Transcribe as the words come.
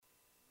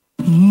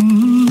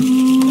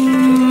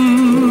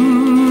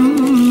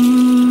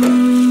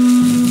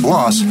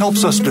Loss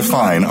helps us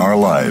define our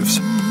lives.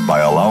 By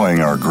allowing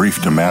our grief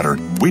to matter,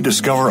 we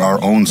discover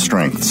our own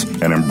strengths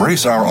and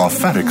embrace our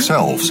authentic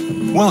selves.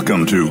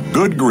 Welcome to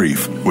Good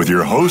Grief with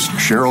your host,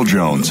 Cheryl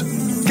Jones.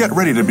 Get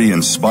ready to be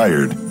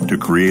inspired to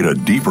create a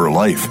deeper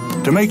life,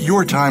 to make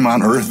your time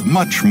on Earth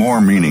much more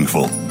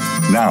meaningful.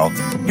 Now,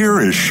 here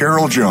is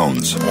Cheryl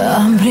Jones.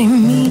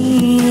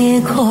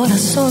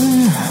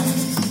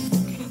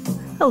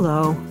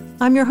 Hello,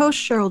 I'm your host,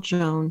 Cheryl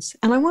Jones,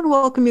 and I want to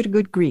welcome you to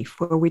Good Grief,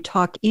 where we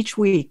talk each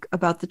week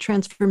about the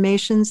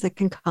transformations that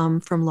can come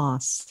from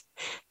loss.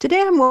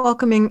 Today, I'm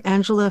welcoming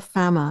Angela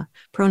Fama,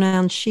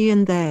 pronouns she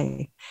and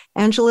they.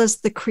 Angela is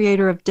the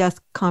creator of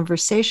Death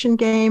Conversation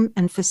Game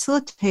and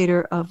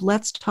facilitator of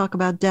Let's Talk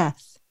About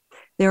Death.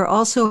 They are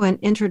also an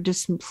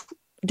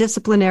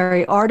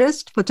interdisciplinary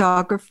artist,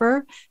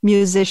 photographer,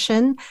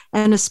 musician,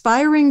 and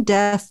aspiring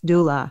death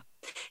doula.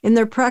 In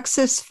their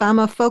praxis,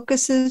 Fama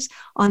focuses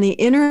on the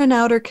inner and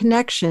outer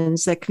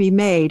connections that can be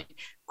made,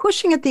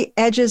 pushing at the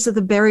edges of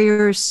the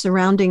barriers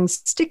surrounding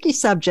sticky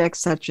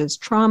subjects such as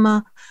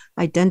trauma,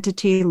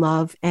 identity,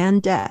 love,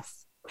 and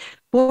death.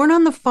 Born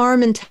on the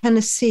farm in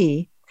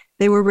Tennessee,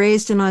 they were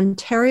raised in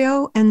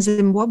Ontario and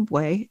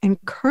Zimbabwe and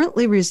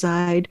currently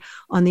reside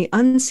on the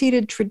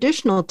unceded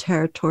traditional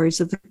territories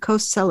of the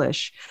Coast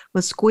Salish,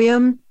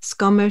 Musqueam,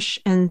 Squamish,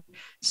 and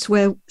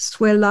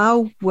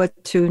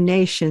Tsleil-Waututh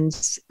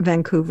Nations,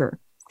 Vancouver.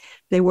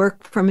 They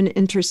work from an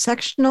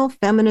intersectional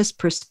feminist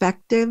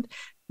perspective,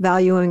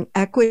 valuing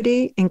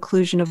equity,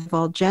 inclusion of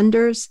all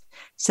genders,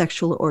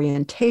 sexual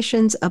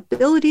orientations,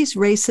 abilities,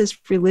 races,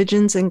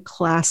 religions, and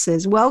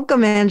classes.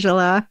 Welcome,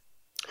 Angela.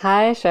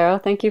 Hi,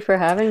 Cheryl. Thank you for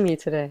having me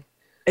today.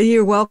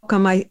 You're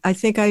welcome. I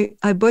think I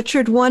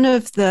butchered one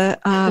of the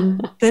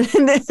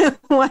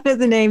one of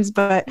the names,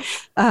 but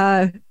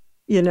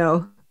you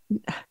know,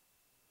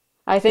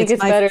 I think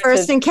it's my better.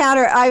 First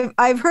encounter.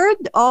 I've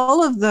heard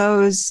all of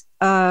those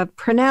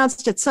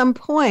pronounced at some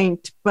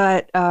point,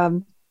 but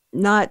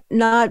not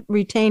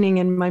retaining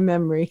in my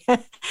memory.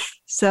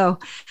 So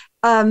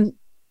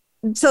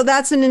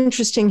that's an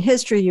interesting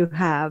history you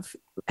have,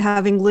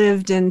 having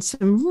lived in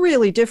some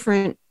really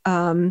different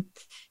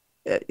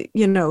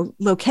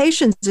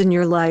locations in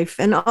your life.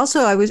 And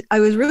also I was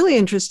really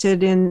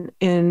interested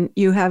in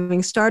you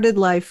having started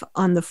life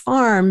on the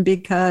farm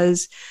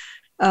because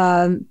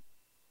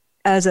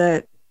as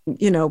a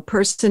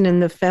person in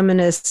the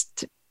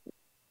feminist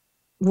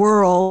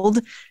world,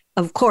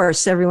 of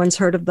course everyone's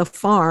heard of the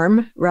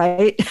farm,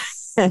 right?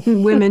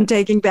 And women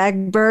taking back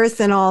birth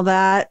and all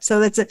that. So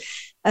that's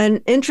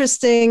an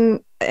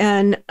interesting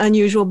and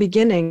unusual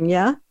beginning.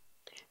 Yeah.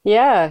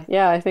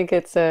 I think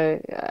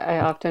I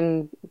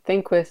often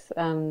think with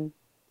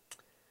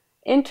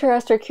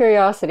interest or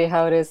curiosity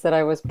how it is that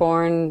I was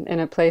born in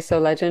a place so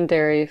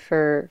legendary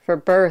for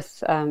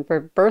birth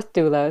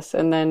doulas,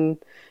 and then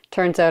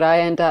turns out I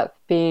end up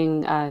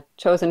being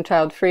chosen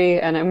child-free,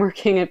 and I'm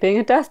working at being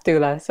a death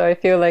doula. So I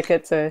feel like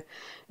it's a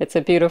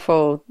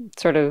beautiful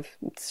sort of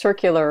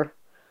circular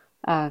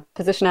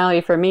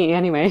positionality for me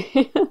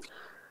anyway.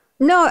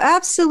 No,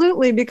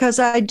 absolutely, because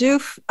I do.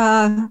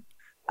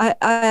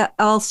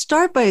 I'll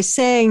start by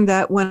saying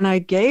that when I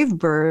gave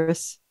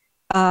birth,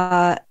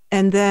 and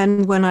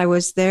then when I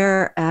was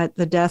there at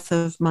the death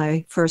of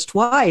my first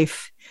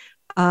wife,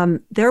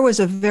 there was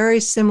a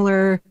very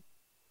similar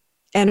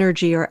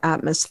energy or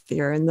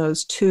atmosphere in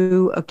those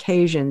two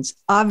occasions.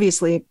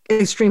 Obviously,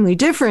 extremely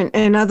different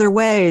in other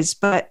ways,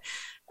 but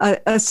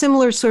a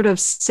similar sort of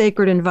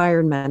sacred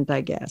environment,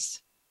 I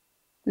guess.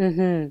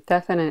 Mm-hmm,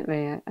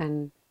 definitely.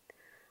 And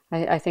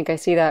I think I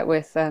see that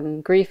with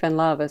grief and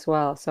love as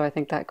well. So I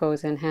think that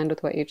goes in hand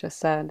with what you just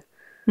said.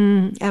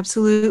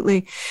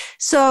 Absolutely.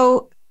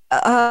 So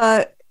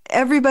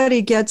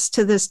everybody gets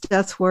to this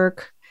death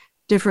work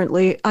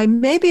differently. I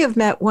maybe have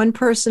met one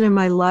person in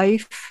my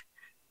life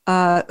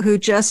who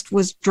just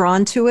was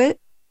drawn to it.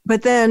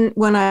 But then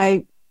when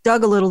I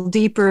dug a little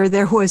deeper,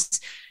 there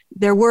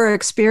were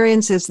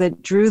experiences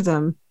that drew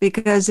them,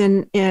 because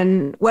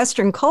in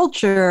Western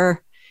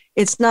culture,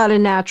 it's not a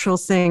natural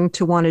thing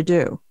to want to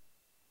do.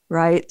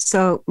 Right.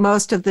 So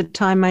most of the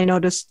time I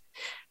noticed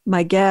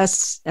my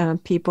guests,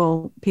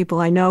 people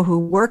I know who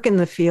work in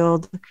the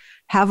field,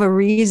 have a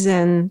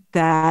reason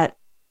that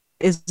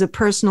is a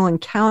personal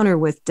encounter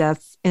with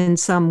death in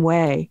some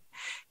way.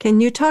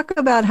 Can you talk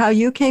about how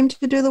you came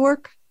to do the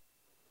work?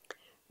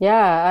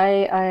 Yeah,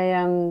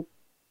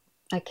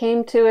 I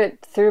came to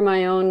it through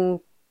my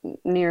own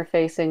near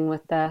facing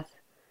with death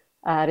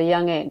at a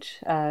young age.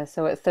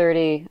 So at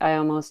 30, I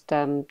almost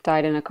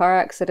died in a car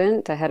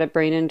accident. I had a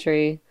brain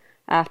injury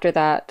after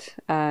that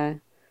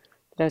I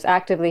was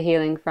actively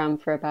healing from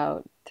for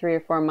about 3 or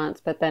 4 months,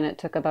 but then it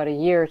took about a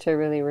year to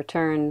really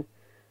return.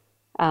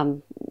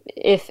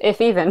 If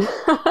even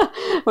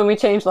when we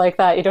change like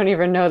that, you don't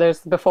even know there's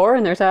before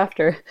and there's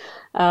after.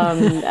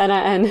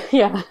 I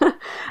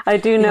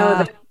do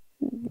know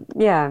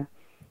that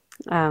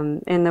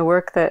in the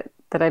work that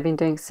I've been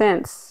doing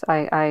since,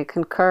 I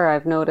concur.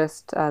 I've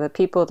noticed the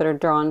people that are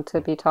drawn to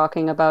be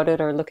talking about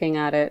it or looking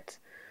at it,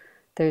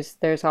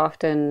 there's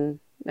often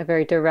a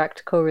very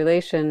direct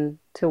correlation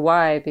to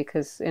why,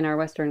 because in our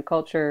Western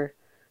culture,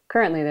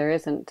 currently there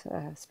isn't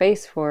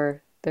space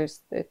for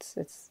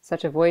it's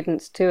such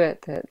avoidance to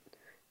it that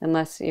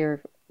unless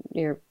you're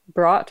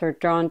brought or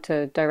drawn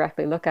to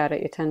directly look at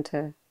it, you tend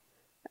to.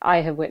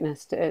 I have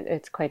witnessed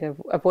it's quite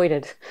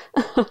avoided.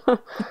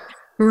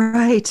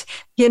 Right.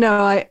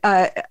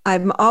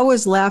 I'm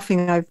always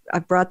laughing.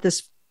 I've brought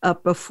this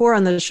up before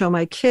on the show.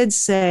 My kids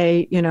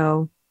say,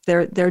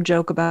 their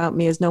joke about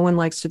me is no one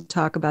likes to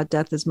talk about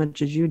death as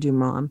much as you do,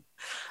 Mom.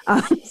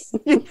 Um,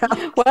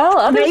 Well,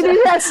 others, maybe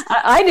that's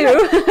I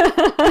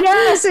do.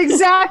 yes,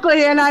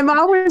 exactly. And I'm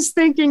always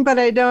thinking, but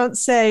I don't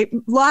say. A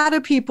lot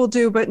of people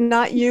do, but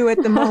not you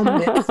at the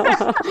moment.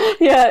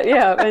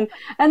 Yeah,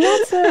 and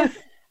that's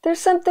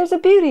there's a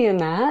beauty in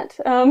that.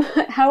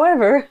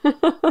 However,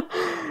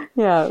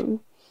 yeah.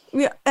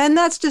 Yeah, and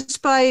that's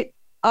despite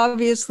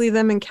obviously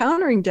them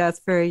encountering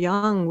death very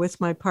young with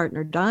my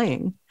partner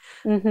dying.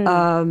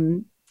 Mm-hmm.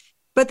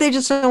 But they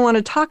just don't want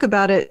to talk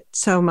about it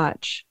so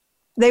much.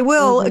 They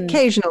will Mm-hmm.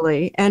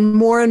 occasionally, and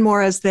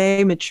more as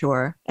they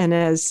mature and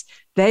as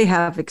they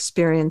have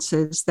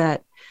experiences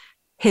that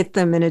hit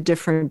them in a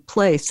different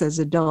place as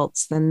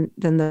adults than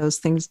those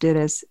things did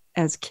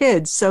as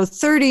kids. So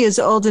 30 is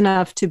old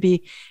enough to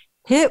be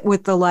hit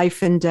with the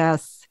life and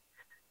death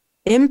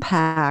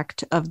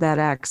impact of that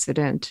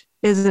accident,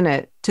 isn't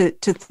it? To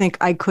think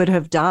I could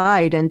have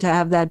died and to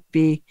have that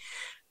be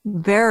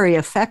very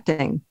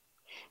affecting.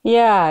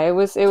 Yeah, it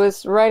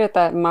was right at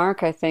that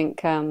mark, I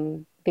think,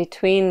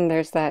 between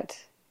there's that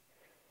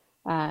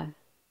uh,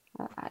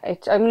 I'm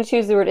going to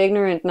choose the word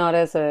ignorant, not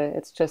as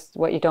it's just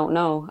what you don't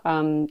know.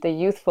 The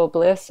youthful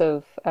bliss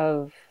of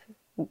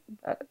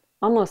uh,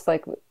 almost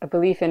like a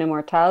belief in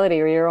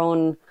immortality or your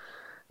own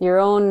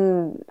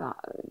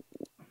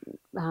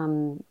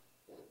um,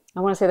 I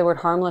want to say the word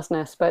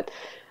harmlessness, but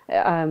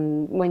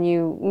when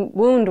you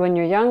wound when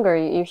you're younger,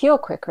 you heal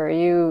quicker.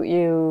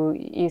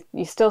 You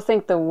still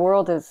think the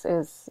world is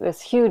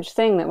this huge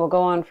thing that will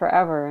go on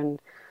forever. And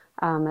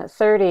at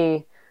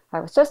 30, I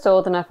was just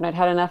old enough and I'd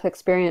had enough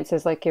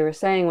experiences, like you were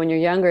saying. When you're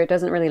younger, it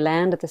doesn't really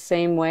land the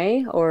same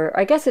way, or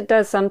I guess it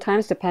does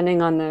sometimes,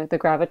 depending on the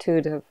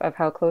gravitude of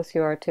how close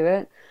you are to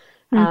it.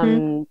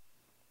 Mm-hmm.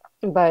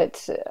 Um,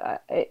 but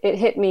it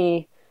hit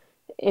me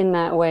in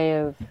that way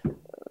of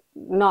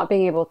not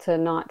being able to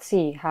not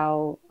see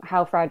how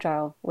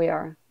fragile we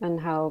are and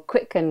how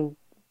quick and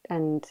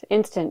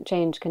instant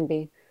change can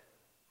be,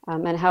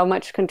 and how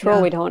much control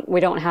Yeah. we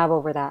don't have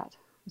over that.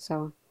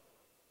 So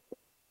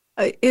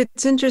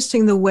It's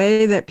interesting the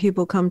way that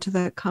people come to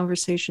that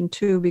conversation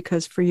too,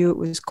 because for you it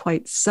was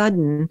quite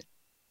sudden.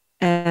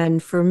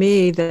 And for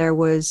me, there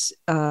was,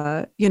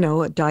 a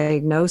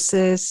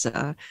diagnosis,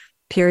 a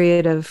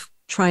period of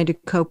trying to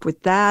cope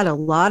with that, a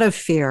lot of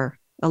fear,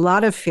 a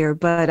lot of fear.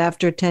 But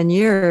after 10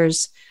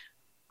 years,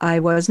 I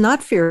was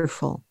not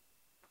fearful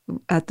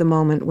at the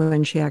moment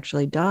when she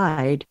actually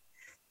died.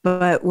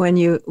 But when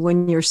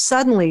you're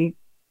suddenly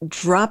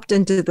dropped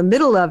into the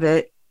middle of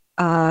it,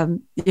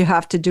 you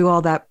have to do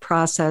all that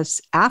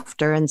process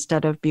after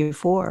instead of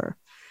before.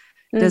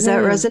 Does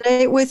that hmm.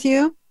 resonate with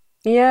you?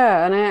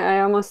 Yeah, and I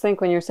almost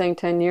think when you're saying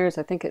 10 years,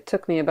 I think it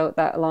took me about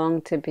that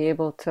long to be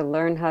able to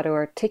learn how to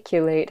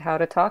articulate how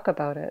to talk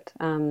about it.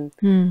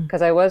 Hmm.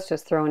 Because I was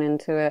just thrown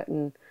into it.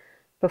 And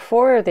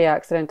before the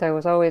accident, I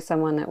was always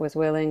someone that was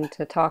willing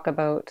to talk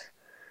about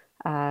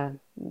uh,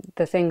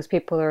 the things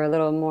people are a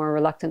little more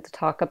reluctant to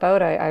talk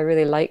about. I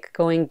really like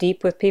going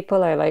deep with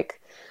people. I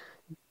like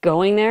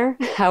going there.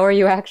 How are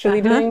you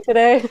actually Uh-huh. doing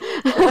today?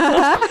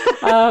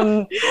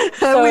 um,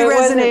 so We it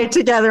wasn't. resonate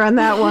together on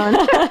that one.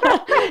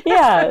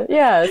 Yeah,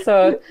 yeah.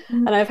 So,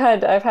 and I've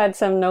had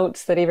some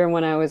notes that even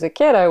when I was a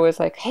kid, I was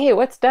like, "Hey,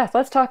 what's death?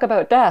 Let's talk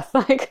about death."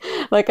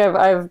 Like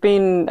I've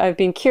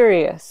been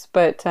curious,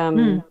 but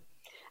Hmm.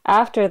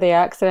 after the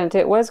accident,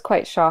 it was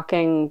quite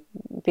shocking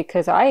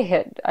because I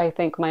hit, I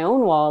think, my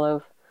own wall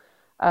of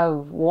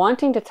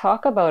wanting to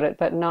talk about it,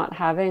 but not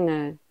having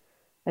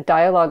a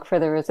dialogue for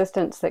the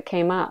resistance that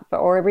came up,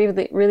 or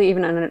really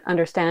even an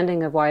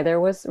understanding of why there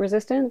was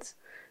resistance.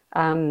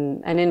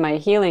 And in my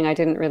healing, I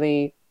didn't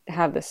really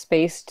have the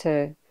space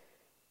to,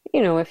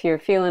 if you're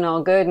feeling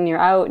all good and you're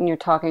out and you're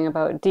talking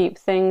about deep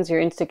things, you're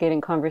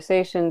instigating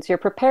conversations, you're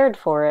prepared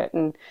for it.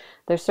 And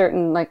there's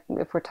certain, like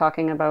if we're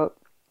talking about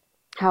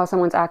how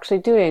someone's actually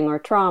doing or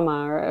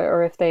trauma,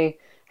 or if they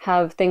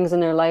have things in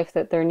their life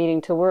that they're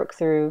needing to work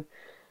through,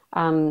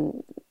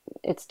 um,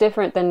 it's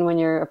different than when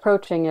you're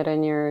approaching it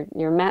and you're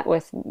met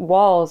with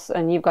walls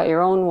and you've got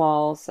your own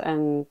walls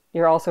and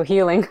you're also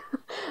healing.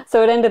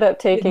 So it ended up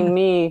Yeah. taking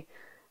me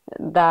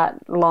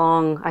that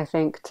long, I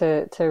think,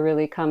 to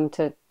really come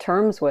to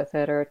terms with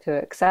it or to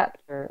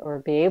accept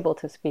or be able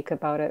to speak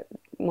about it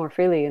more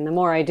freely. And the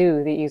more I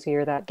do, the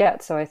easier that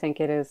gets. So I think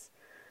it's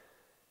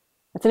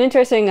an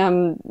interesting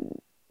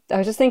I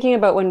was just thinking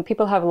about when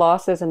people have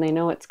losses and they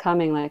know it's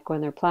coming, like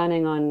when they're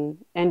planning on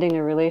ending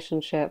a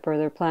relationship or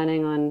they're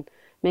planning on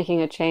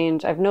making a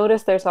change. I've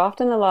noticed there's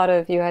often a lot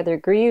of you either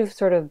grieve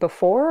sort of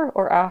before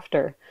or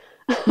after.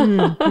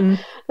 Mm-hmm.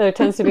 There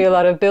tends to be a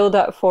lot of build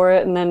up for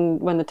it, and then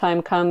when the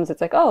time comes,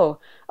 it's like, oh,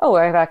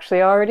 I've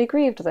actually already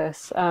grieved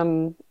this,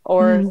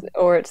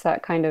 or it's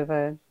that kind of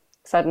a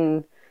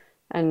sudden,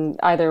 and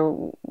either,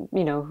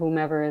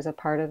 whomever is a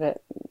part of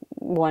it,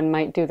 one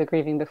might do the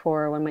grieving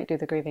before, or one might do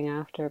the grieving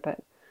after, but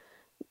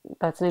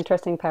that's an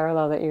interesting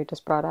parallel that you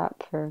just brought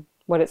up for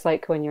what it's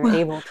like when you're Well,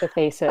 able to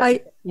face it,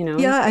 I you know?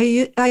 yeah,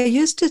 I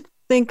used to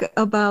think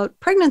about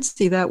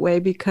pregnancy that way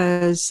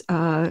because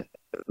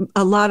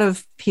a lot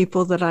of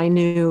people that I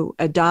knew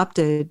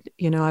adopted,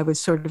 I was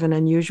sort of an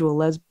unusual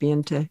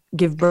lesbian to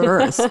give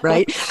birth,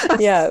 right?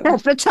 Yeah,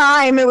 At the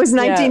time, it was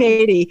yeah,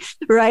 1980,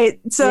 right?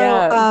 So,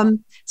 yeah,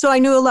 so I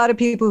knew a lot of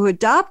people who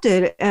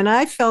adopted, and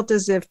I felt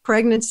as if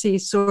pregnancy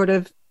sort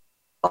of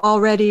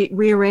already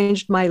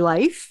rearranged my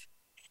life.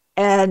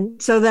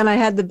 And so then I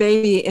had the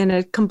baby in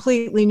a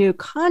completely new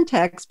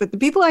context. But the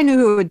people I knew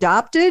who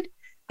adopted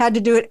had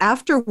to do it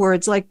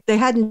afterwards, like they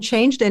hadn't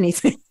changed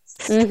anything.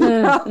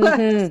 mm-hmm,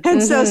 mm-hmm,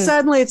 And so mm-hmm.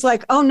 suddenly it's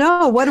like, oh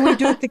no, what do we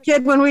do with the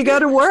kid when we go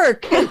to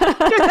work?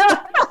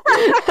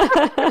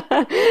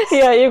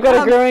 Yeah, you've got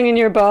it um, growing in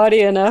your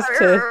body enough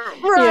to,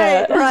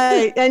 right, yeah.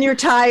 right. And you're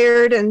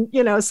tired and,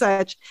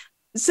 such.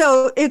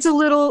 So it's a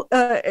little,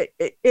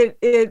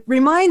 it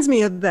reminds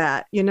me of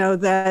that,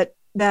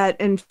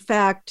 that in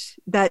fact,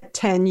 that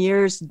 10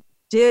 years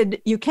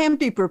you can't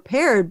be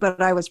prepared,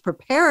 but I was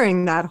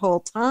preparing that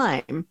whole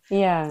time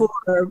Yeah,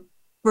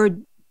 for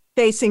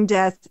facing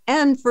death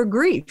and for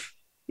grief,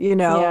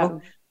 yeah,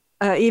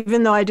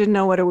 even though I didn't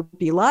know what it would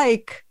be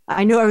like,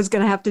 I knew I was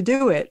going to have to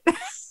do it.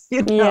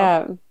 you know,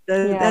 yeah,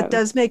 that yeah.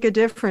 does make a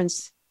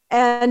difference.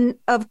 And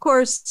of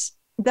course,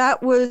 I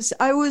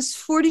was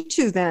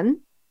 42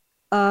 then,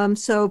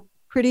 so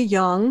pretty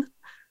young.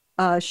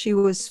 She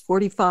was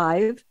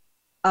 45.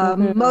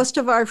 Mm-hmm. Most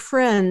of our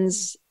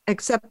friends,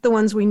 except the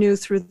ones we knew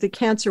through the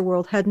cancer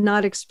world, had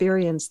not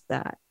experienced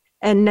that.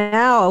 And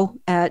now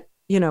at,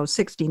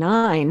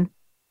 69,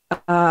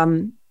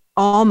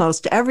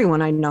 almost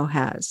everyone I know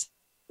has.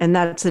 And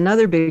that's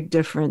another big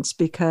difference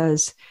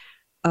because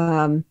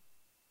um,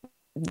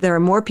 there are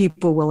more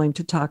people willing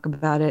to talk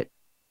about it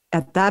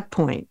at that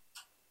point,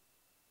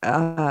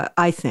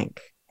 I think.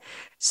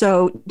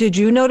 So, did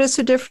you notice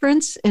a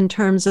difference in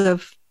terms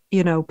of,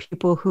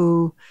 people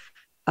who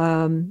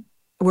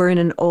were in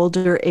an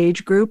older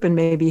age group and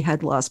maybe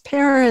had lost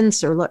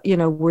parents or,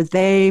 were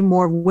they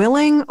more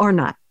willing or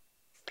not?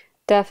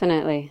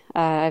 Definitely.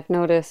 I've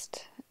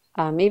noticed,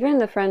 even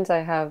the friends I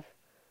have,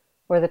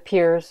 or the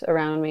peers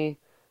around me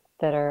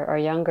that are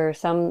younger,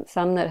 some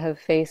that have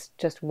faced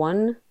just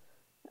one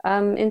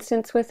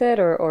instance with it,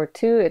 or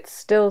two, it's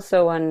still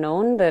so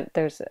unknown that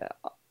there's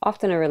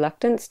often a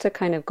reluctance to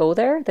kind of go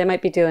there. They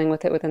might be dealing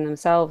with it within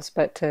themselves,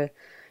 but to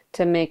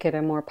make it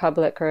a more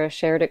public or a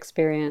shared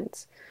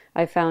experience,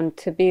 I found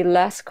to be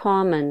less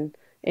common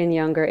in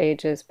younger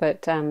ages.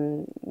 But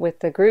with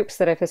the groups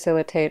that I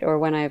facilitate or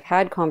when I've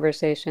had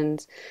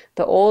conversations,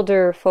 the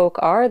older folk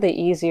are, the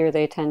easier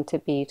they tend to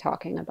be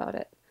talking about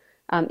it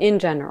in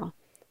general.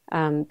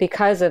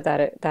 Because of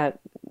that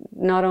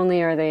not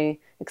only are they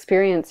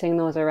experiencing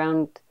those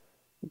around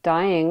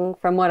dying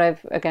from what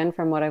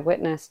I've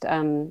witnessed,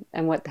 and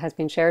what has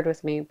been shared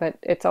with me, but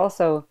it's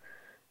also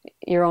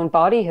your own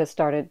body has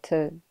started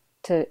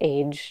to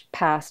age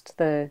past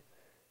that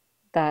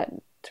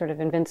sort of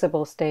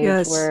invincible stage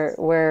Yes.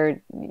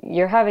 where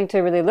you're having to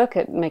really look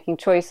at making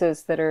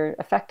choices that are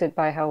affected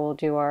by how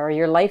old you are, or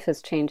your life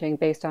is changing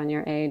based on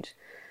your age,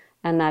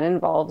 and that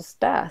involves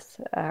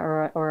death,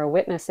 or a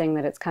witnessing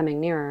that it's coming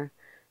nearer.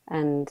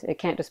 And it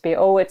can't just be,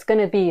 oh, it's going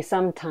to be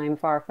sometime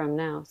far from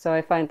now. So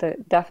I find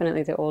that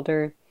definitely the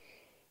older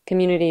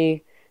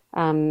community,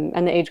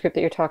 and the age group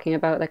that you're talking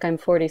about, like I'm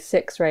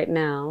 46 right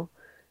now,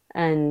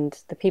 and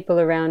the people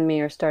around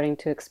me are starting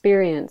to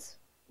experience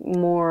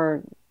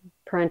more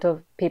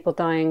parental people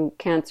dying,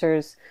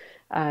 cancers,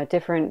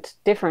 different.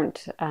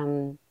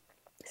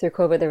 Through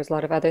COVID, there was a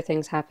lot of other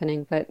things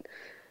happening, but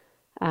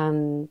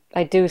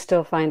I do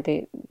still find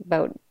the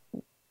about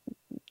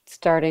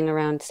starting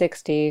around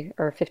 60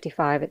 or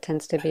 55, it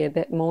tends to be a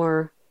bit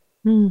more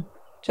Hmm.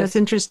 That's just,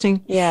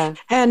 interesting. yeah,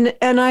 And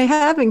I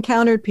have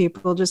encountered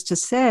people, just to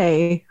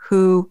say,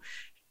 who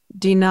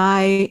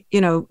deny,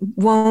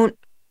 won't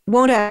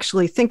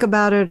actually think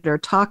about it or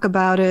talk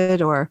about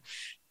it or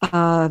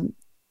uh,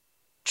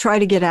 try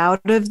to get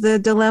out of the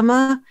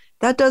dilemma.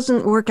 That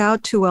doesn't work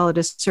out too well at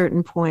a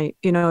certain point.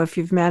 If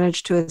you've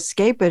managed to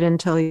escape it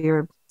until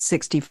you're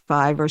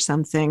 65 or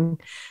something,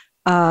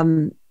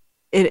 um,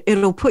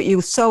 it'll put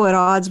you so at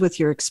odds with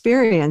your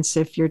experience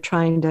if you're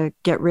trying to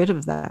get rid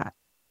of that.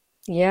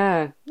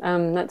 yeah.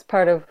 That's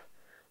part of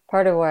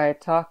why I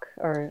talk,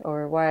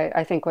 or why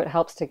I think what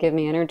helps to give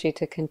me energy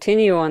to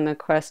continue on the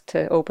quest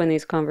to open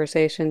these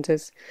conversations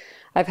is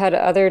I've had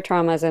other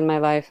traumas in my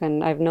life,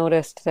 and I've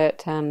noticed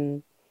that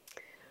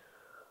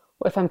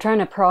if I'm trying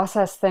to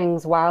process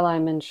things while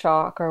I'm in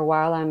shock or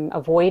while I'm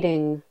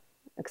avoiding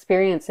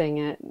experiencing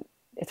it,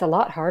 it's a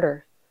lot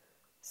harder.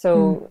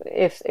 Mm. So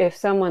if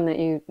someone that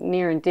you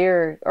near and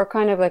dear, or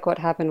kind of like what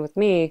happened with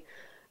me,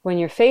 when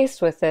you're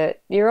faced with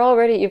it,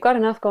 you've got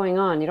enough going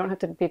on. You don't have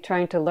to be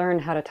trying to learn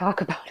how to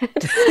talk about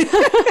it.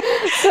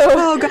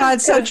 Oh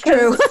God, so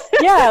true.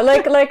 Yeah,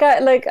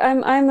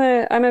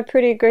 I'm a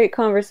pretty great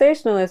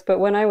conversationalist, but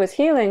when I was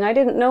healing, I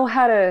didn't know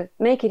how to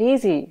make it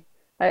easy.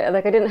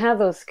 I didn't have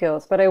those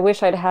skills, but I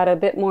wish I'd had a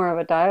bit more of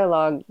a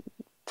dialogue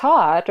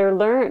taught or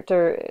learnt,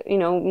 or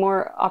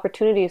more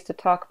opportunities to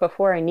talk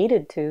before I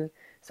needed to,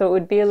 so it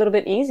would be a little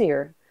bit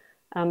easier,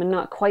 and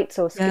not quite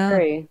so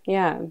scary.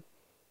 Yeah.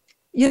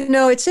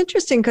 It's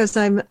interesting because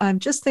I'm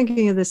just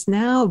thinking of this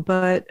now,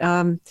 but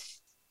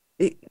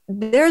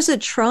there's a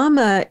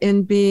trauma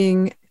in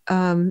being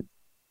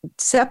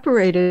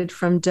separated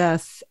from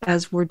death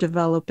as we're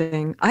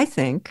developing, I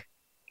think.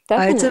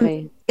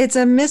 Definitely. It's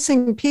a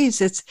missing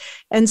piece.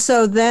 And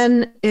so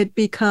then it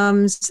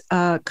becomes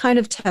kind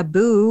of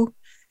taboo,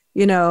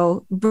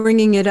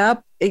 bringing it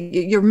up.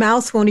 Your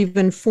mouth won't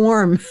even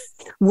form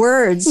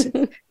words.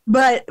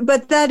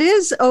 But that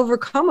is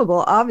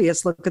overcomable.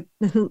 Obviously,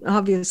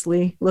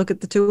 look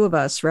at the two of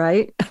us,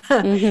 right?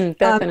 Mm-hmm,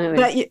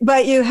 definitely.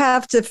 But you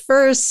have to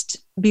first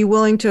be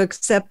willing to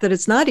accept that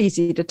it's not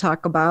easy to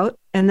talk about,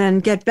 and then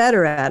get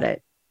better at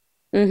it.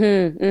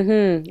 Mm-hmm.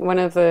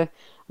 Mm-hmm.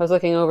 I was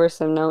looking over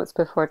some notes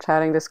before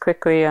chatting just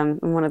quickly.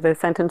 One of the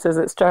sentences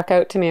that struck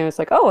out to me, I was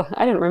like, "Oh,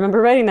 I didn't remember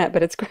writing that,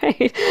 but it's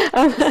great."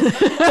 I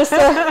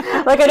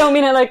don't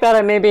mean it like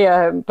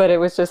that. But it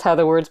was just how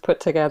the words put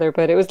together.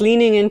 But it was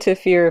leaning into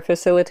fear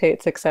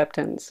facilitates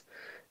acceptance.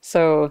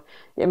 So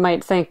you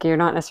might think you're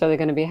not necessarily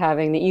going to be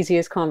having the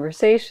easiest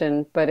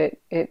conversation, but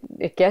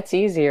it gets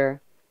easier,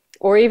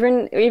 or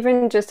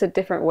even just a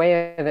different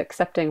way of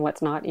accepting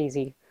what's not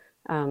easy.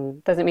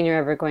 Doesn't mean you're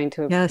ever going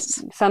to.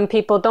 Yes. Some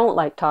people don't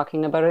like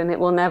talking about it, and it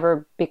will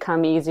never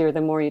become easier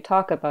the more you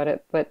talk about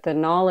it. But the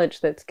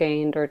knowledge that's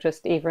gained, or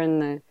just even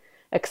the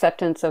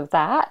acceptance of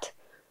that,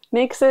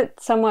 makes it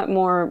somewhat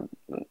more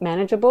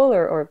manageable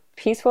or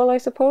peaceful, I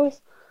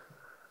suppose.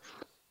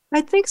 I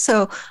think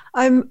so.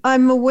 I'm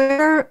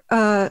aware,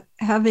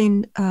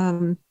 having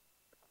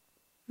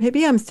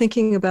maybe I'm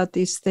thinking about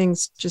these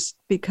things just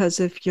because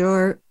of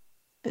your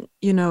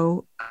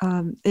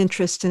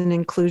interest in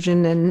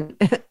inclusion and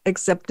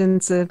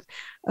acceptance of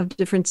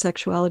different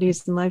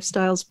sexualities and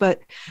lifestyles. But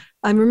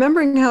I'm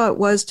remembering how it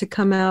was to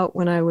come out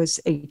when I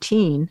was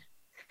 18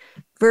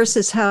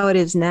 versus how it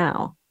is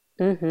now.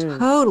 Mm-hmm.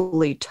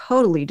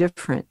 Totally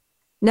different.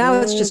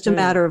 Now it's just a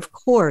matter of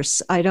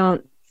course. My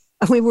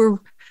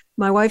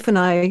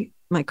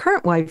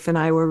current wife and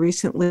I were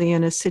recently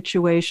in a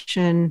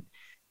situation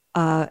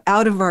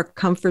out of our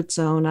comfort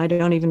zone. I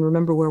don't even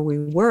remember where we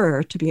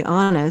were, to be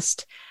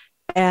honest.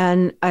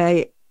 And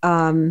I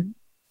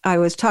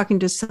was talking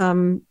to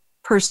some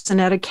person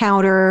at a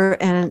counter,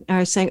 and I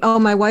was saying, "Oh,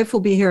 my wife will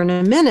be here in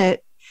a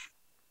minute."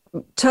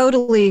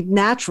 Totally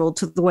natural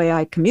to the way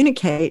I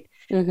communicate.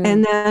 Mm-hmm.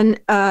 And then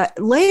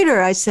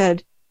later I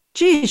said,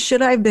 "Geez,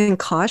 should I have been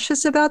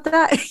cautious about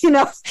that?"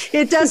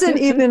 It doesn't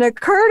even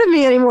occur to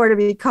me anymore to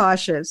be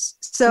cautious.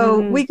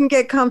 So we can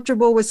get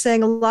comfortable with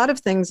saying a lot of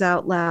things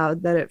out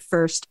loud that at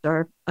first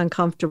are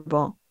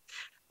uncomfortable.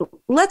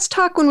 Let's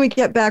talk when we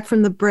get back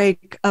from the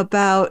break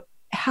about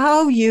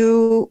how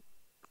you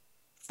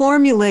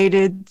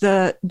formulated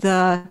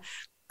the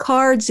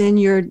cards in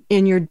your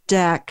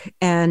deck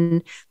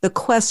and the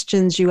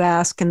questions you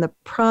ask and the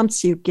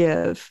prompts you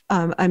give.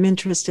 I'm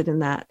interested in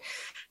that.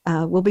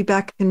 We'll be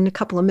back in a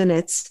couple of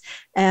minutes,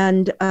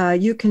 and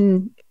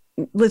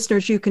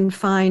listeners, you can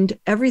find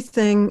every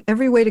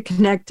way to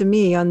connect to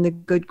me on the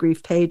Good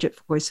Grief page at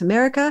Voice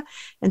America.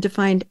 And to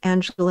find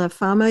Angela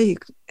Fama, you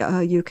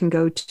can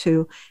go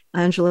to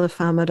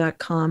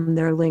angelafama.com.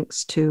 There are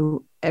links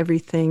to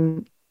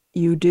everything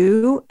you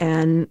do,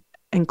 and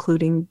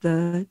including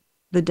the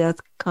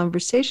death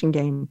conversation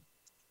game.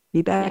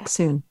 Be back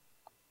soon.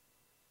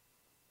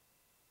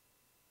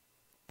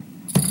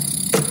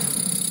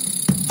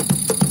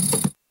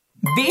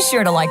 Be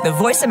sure to like the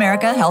Voice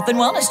America Health and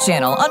Wellness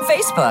channel on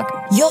Facebook.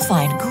 You'll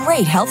find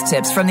great health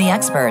tips from the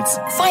experts.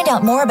 Find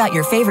out more about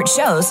your favorite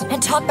shows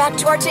and talk back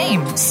to our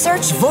team.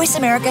 Search Voice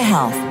America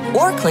Health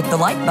or click the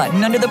like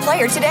button under the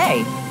player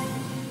today.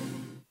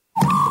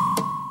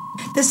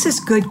 This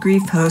is Good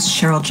Grief host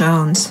Cheryl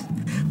Jones.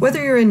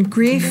 Whether you're in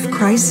grief,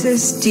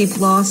 crisis, deep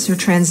loss, or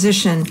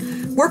transition,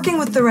 working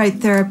with the right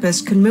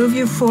therapist can move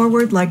you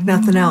forward like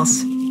nothing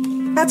else.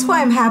 That's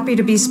why I'm happy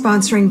to be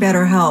sponsoring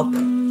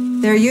BetterHelp.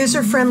 Their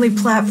user-friendly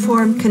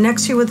platform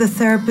connects you with a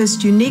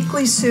therapist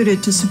uniquely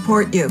suited to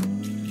support you.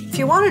 If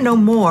you want to know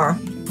more,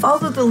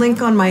 follow the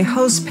link on my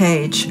host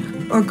page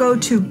or go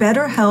to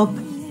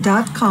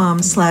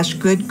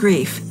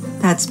betterhelp.com/goodgrief.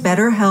 That's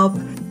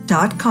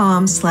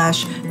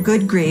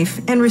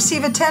betterhelp.com/goodgrief and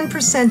receive a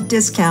 10%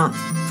 discount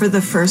for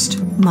the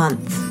first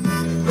month.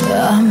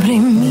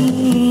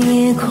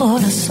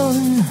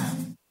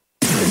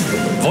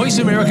 Voice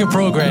America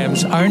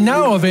programs are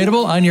now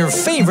available on your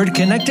favorite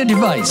connected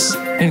device.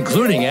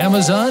 including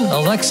Amazon,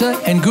 Alexa,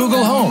 and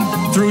Google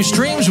Home. Through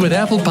streams with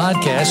Apple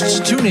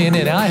Podcasts, TuneIn,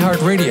 and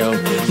iHeartRadio,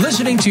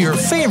 listening to your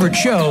favorite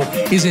show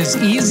is as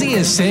easy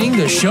as saying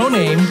the show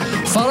name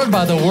followed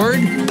by the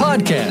word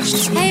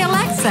podcast. Hey,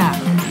 Alexa,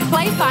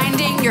 play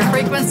Finding Your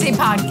Frequency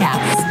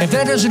podcast. If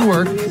that doesn't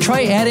work,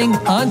 try adding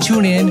on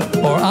TuneIn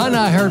or on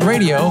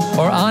iHeartRadio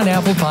or on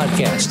Apple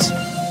Podcasts.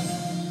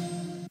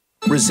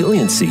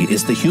 Resiliency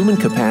is the human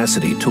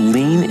capacity to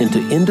lean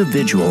into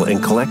individual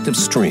and collective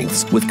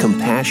strengths with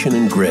compassion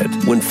and grit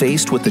when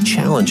faced with the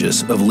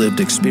challenges of lived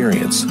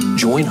experience.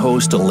 Join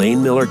host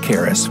Elaine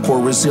Miller-Karras for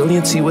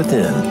Resiliency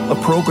Within, a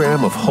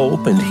program of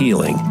hope and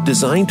healing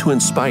designed to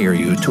inspire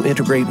you to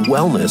integrate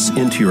wellness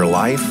into your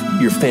life,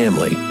 your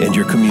family, and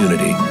your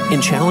community.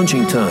 In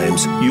challenging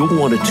times, you'll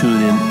want to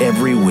tune in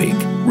every week.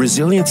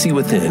 Resiliency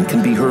Within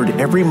can be heard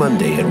every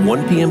Monday at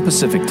 1 p.m.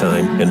 Pacific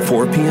Time and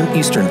 4 p.m.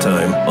 Eastern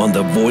Time on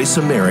the Voice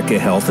America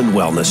Health and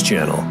Wellness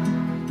Channel.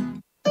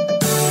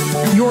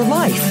 Your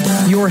life,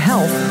 your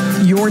health,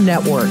 your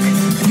network.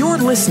 You're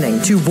listening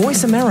to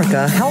Voice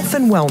America Health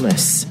and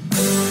Wellness.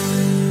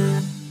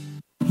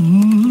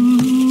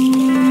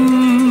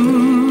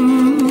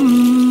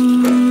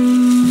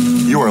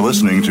 You are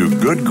listening to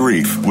Good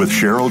Grief with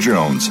Cheryl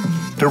Jones.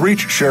 To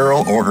reach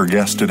Cheryl or her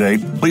guest today,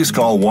 please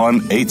call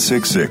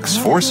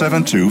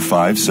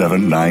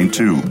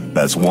 1-866-472-5792.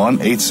 That's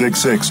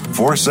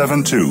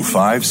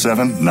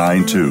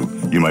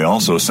 1-866-472-5792. You may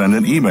also send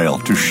an email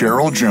to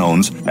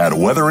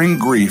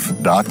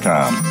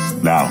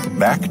CherylJones@weatheringgrief.com. Now,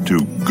 back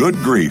to Good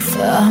Grief.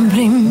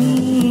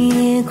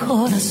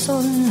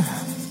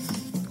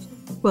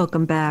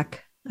 Welcome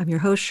back. I'm your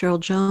host, Cheryl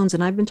Jones,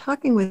 and I've been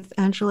talking with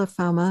Angela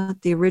Fama,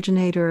 the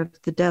originator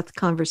of the Death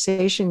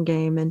Conversation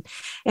game. And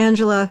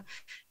Angela,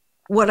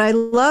 what I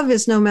love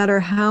is no matter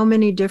how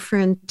many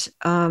different,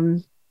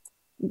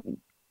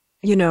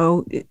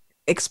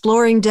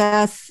 exploring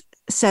death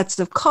sets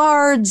of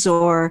cards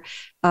or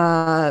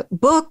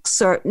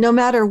books, or no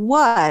matter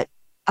what,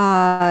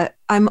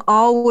 I'm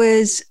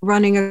always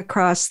running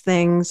across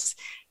things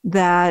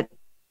that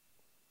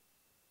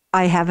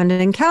I haven't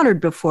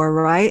encountered before,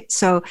 right?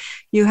 So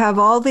you have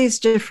all these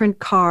different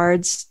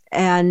cards,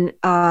 and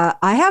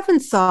I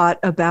haven't thought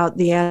about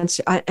the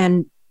answer.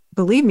 And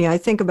believe me, I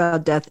think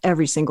about death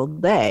every single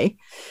day,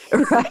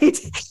 right?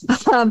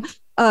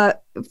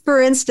 For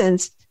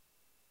instance,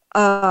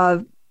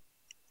 what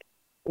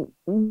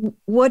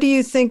do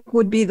you think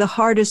would be the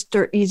hardest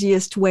or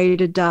easiest way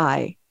to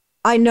die?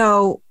 I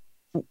know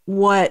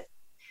what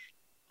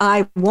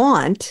I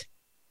want,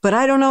 but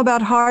I don't know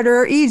about harder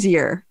or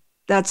easier.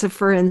 That's a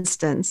for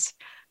instance.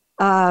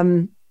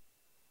 Some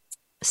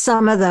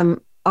of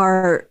them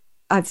are,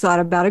 I've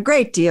thought about a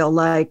great deal,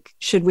 like,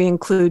 should we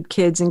include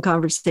kids in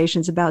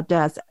conversations about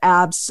death?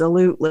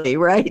 Absolutely,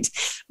 right?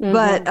 Mm-hmm.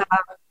 But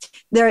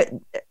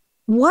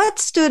what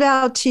stood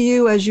out to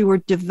you as you were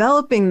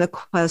developing the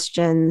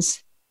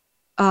questions?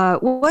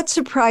 What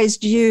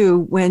surprised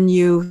you when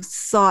you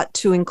thought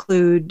to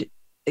include,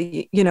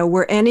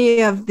 were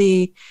any of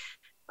the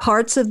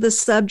parts of the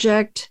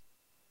subject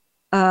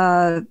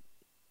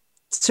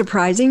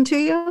surprising to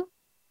you?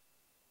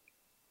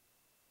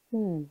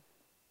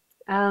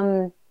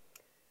 I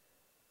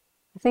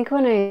think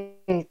when I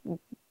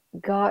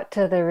got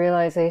to the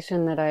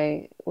realization that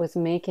I was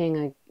making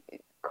a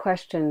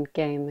question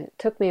game, it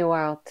took me a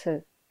while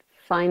to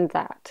find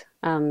that.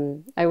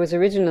 I was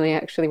originally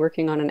actually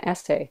working on an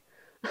essay.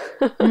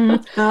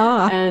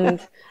 and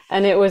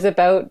it was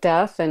about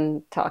death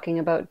and talking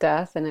about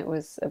death, and it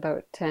was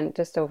about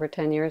just over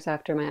 10 years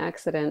after my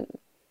accident.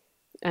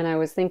 And I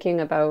was thinking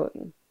about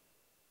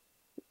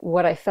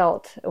what I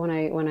felt when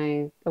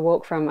I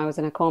awoke from, I was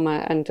in a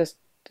coma, and just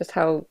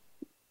how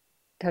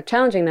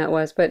challenging that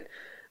was. But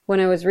when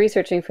I was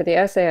researching for the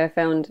essay, I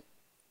found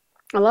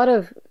a lot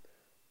of,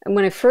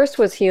 when I first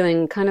was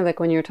healing, kind of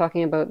like when you're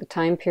talking about the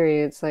time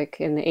periods,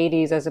 like in the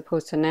 80s as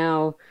opposed to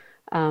now,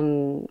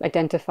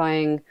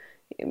 identifying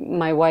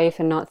my wife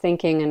and not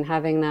thinking and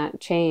having that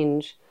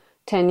change.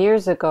 10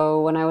 years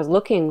ago, when I was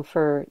looking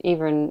for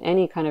even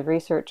any kind of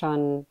research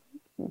on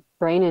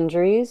brain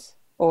injuries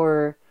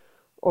or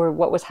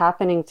what was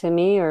happening to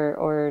me,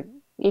 or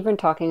even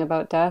talking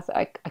about death,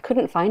 I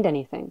couldn't find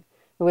anything.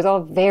 It was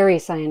all very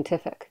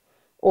scientific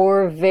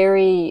or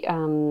very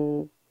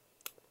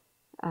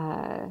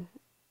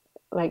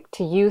like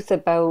to youth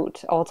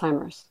about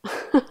Alzheimer's.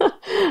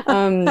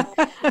 and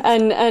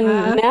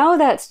now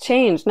that's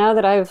changed. Now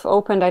that I've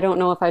opened, I don't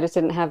know if I just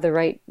didn't have the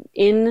right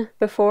in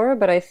before,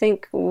 but I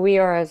think we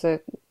are, as a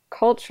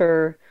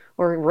culture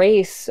or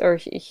race or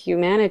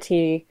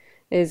humanity,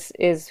 is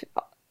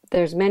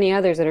there's many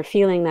others that are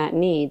feeling that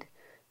need.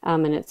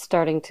 And it's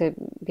starting to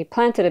be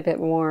planted a bit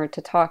more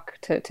to talk,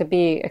 to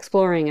be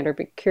exploring it or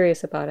be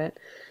curious about it.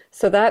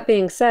 So that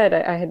being said,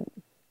 I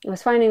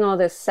was finding all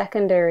this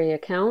secondary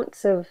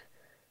accounts of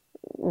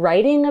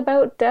writing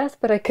about death,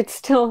 but I could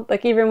still,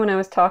 like, even when I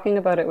was talking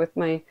about it with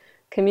my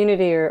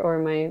community or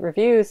my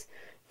reviews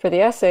for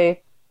the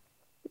essay,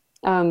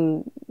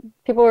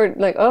 people were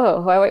like,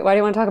 "Oh, why do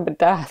you want to talk about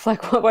death?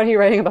 Like, why are you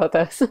writing about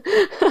this?" and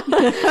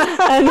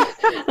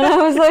I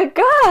was like,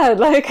 "God,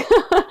 like,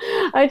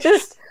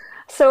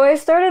 So I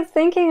started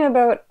thinking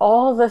about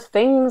all the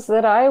things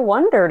that I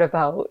wondered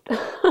about,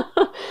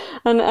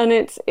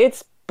 and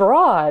it's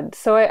broad.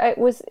 So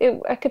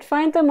I could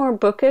find the more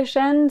bookish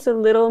ends a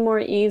little more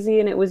easy,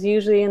 and it was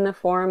usually in the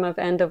form of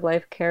end of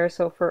life care.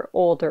 So for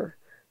older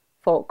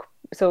folk,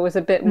 so it was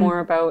a bit more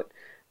about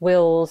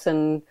wills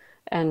and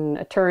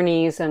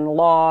attorneys and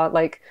law,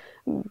 like.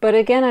 But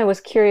again, I was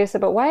curious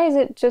about why is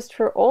it just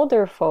for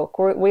older folk?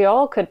 We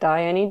all could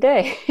die any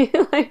day.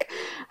 Like,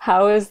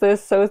 how is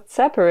this so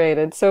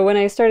separated? So when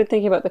I started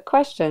thinking about the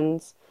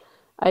questions,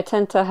 I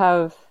tend to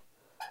have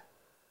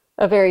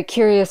a very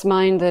curious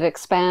mind that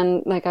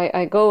expand, like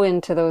I go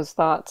into those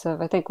thoughts of,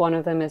 I think one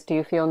of them is, do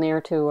you feel near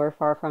to or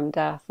far from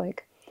death?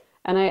 Like,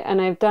 and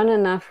I've done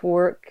enough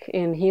work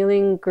in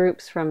healing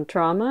groups from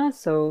trauma.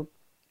 So,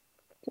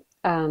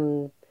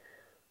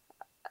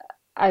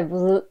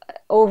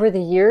 over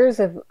the years,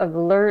 I've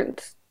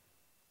learned,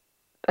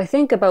 I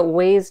think, about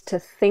ways to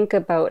think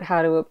about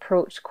how to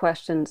approach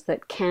questions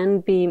that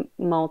can be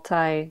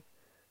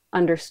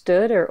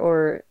multi-understood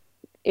or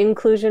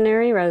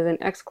inclusionary rather than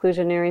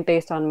exclusionary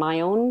based on my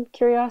own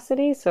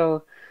curiosity.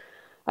 So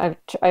I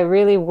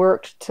really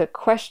worked to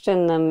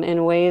question them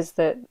in ways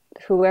that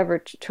whoever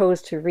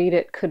chose to read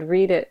it could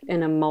read it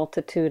in a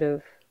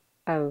multitude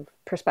of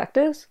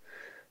perspectives.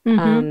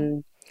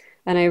 And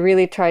I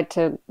really tried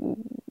to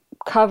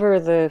cover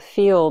the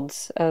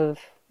fields of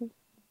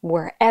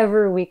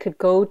wherever we could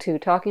go to,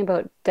 talking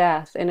about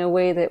death in a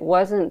way that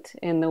wasn't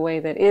in the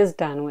way that is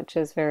done, which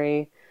is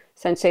very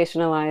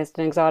sensationalized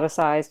and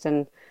exoticized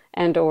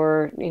and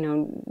or, you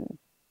know,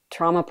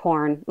 trauma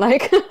porn,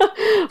 like,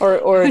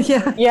 or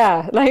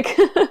yeah, like,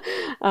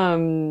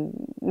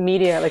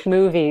 media, like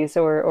movies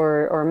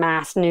or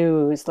mass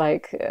news,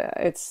 like,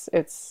 it's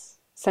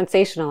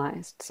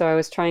sensationalized. So I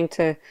was trying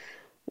to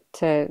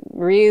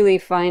really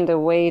find a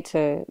way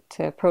to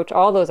approach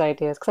all those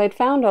ideas, because I'd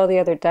found all the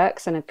other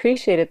decks and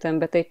appreciated them,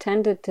 but they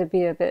tended to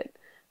be a bit,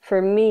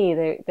 for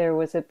me, there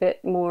was a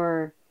bit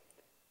more,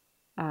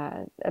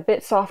 a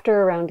bit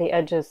softer around the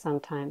edges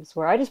sometimes,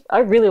 where I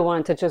really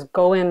wanted to just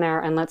go in there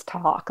and let's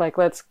talk, like,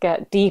 let's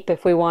get deep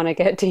if we want to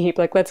get deep,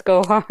 like, let's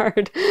go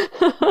hard.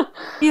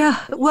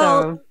 Yeah,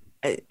 well,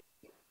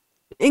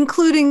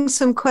 including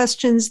some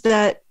questions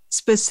that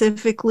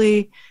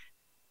specifically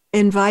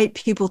invite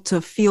people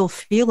to feel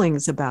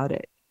feelings about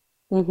it,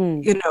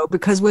 you know,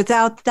 because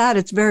without that,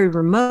 it's very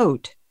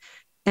remote.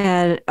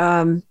 And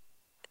the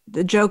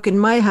joke in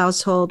my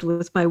household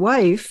with my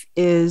wife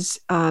is,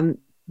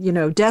 you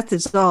know, death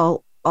is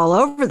all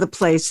over the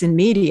place in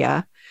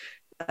media.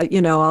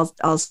 You know,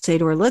 I'll say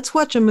to her, let's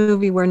watch a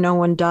movie where no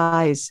one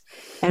dies,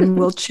 and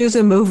we'll choose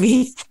a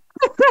movie.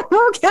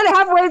 We'll get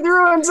halfway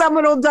through and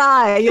someone will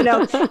die. You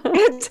know,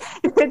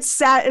 it's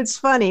sad, it's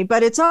funny,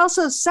 but it's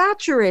also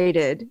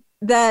saturated.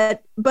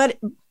 But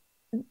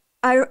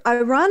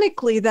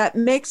ironically, that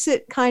makes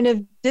it kind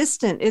of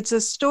distant. It's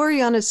a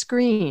story on a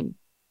screen,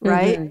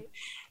 right?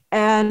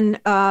 And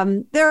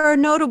there are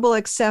notable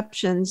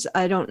exceptions.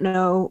 I don't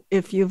know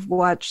if you've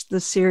watched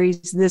the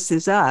series This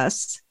Is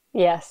Us.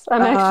 Yes,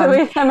 I'm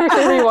actually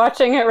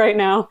rewatching it right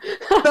now.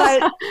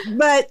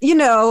 but you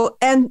know,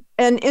 and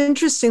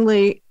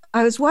interestingly,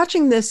 I was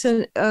watching this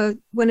and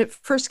when it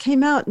first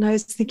came out, and I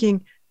was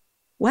thinking,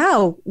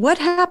 wow, what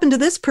happened to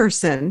this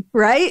person,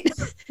 right?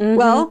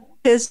 Well,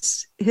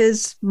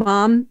 his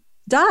mom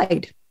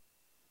died,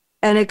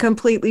 and it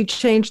completely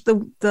changed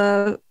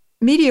the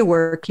media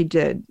work he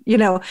did, you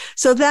know.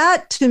 So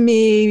that to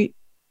me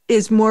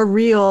is more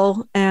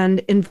real and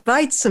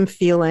invites some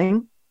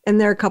feeling. And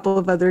there are a couple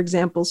of other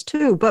examples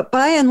too. But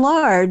by and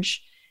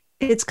large,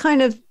 it's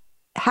kind of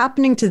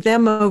happening to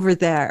them over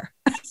there.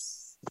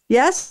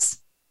 Yes?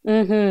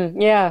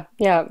 Yeah.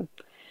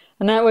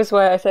 And that was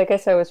why I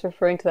guess I was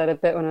referring to that a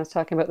bit when I was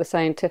talking about the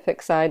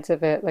scientific sides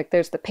of it. Like,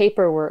 there's the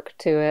paperwork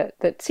to it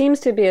that seems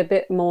to be a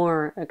bit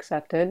more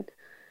accepted.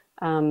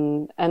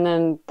 And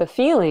then the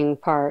feeling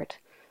part.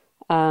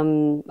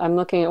 I'm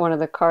looking at one of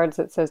the cards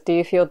that says, do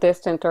you feel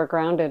distant or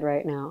grounded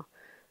right now?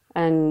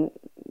 And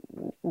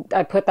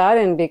I put that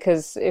in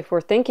because if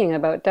we're thinking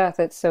about death,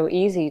 it's so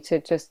easy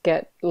to just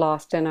get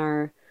lost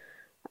in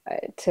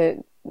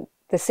the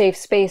safe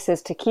space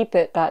is to keep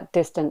it that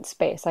distant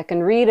space. I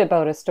can read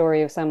about a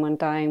story of someone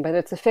dying, but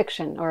it's a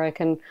fiction, or I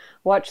can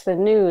watch the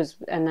news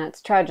and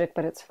that's tragic,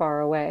 but it's far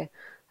away.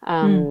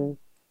 So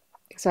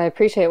I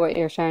appreciate what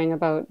you're sharing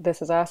about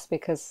This Is Us,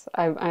 because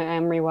I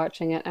am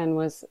rewatching it and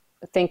was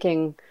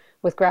thinking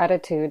with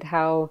gratitude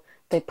how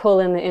they pull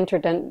in the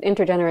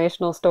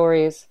intergenerational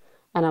stories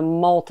and a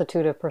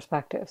multituute of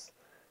perspectives.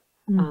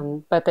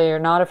 But they are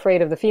not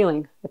afraid of the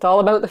feeling. It's all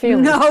about the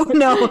feeling. No, you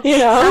know,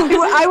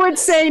 I would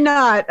say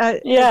not.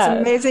 It's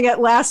amazing it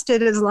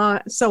lasted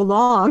so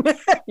long.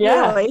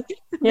 Really,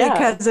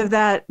 because of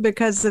that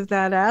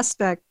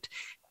aspect.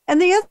 And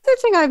the other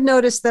thing I've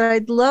noticed that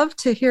I'd love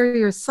to hear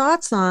your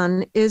thoughts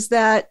on is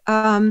that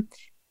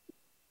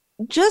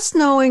just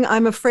knowing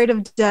I'm afraid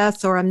of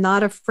death or I'm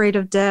not afraid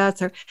of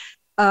death, or,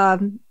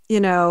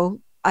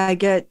 I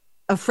get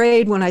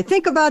afraid when I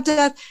think about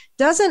death,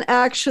 doesn't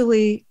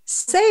actually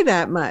say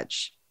that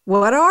much.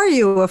 What are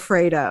you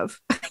afraid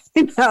of?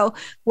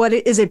 What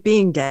is it,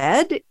 being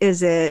dead?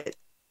 Is it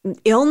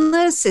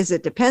illness? Is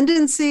it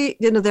dependency?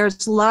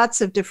 There's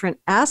lots of different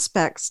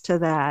aspects to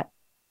that.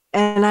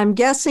 And I'm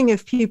guessing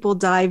if people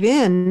dive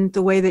in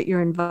the way that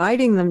you're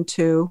inviting them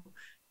to,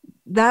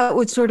 that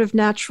would sort of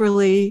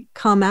naturally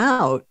come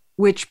out,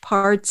 which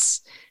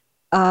parts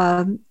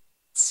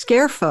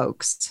scare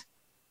folks.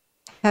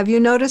 Have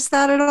you noticed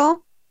that at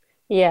all?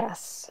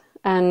 Yes.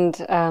 And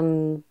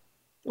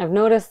I've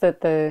noticed that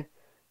the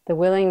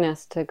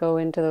willingness to go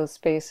into those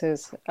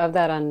spaces of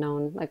that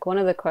unknown, like one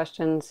of the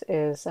questions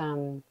is, I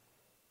don't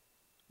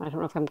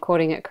know if I'm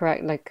quoting it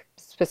correct, like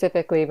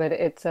specifically, but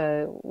it's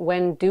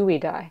when do we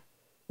die?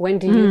 When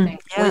do you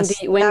think?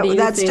 Yes, When do you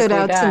that think stood we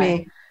out die? to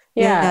me.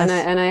 Yeah,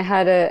 Yes. and I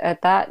had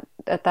at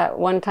that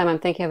one time I'm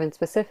thinking of in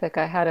specific,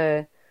 I had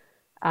a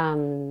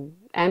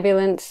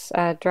ambulance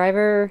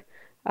driver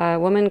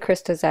woman,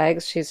 Krista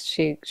Zags.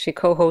 She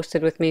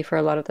co-hosted with me for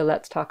a lot of the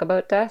Let's Talk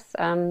About Death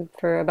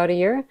for about a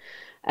year,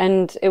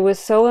 and it was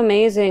so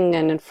amazing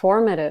and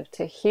informative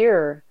to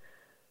hear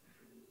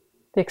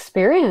the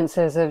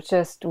experiences of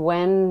just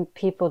when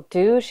people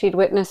do. She'd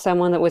witnessed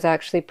someone that was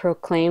actually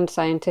proclaimed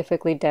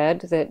scientifically dead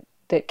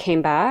that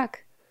came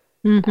back.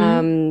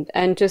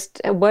 And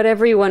just what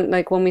everyone,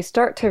 like when we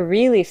start to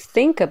really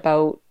think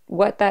about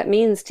what that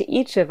means to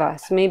each of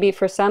us, maybe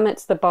for some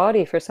it's the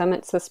body, for some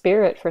it's the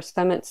spirit, for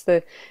some it's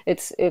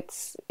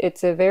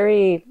it's a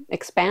very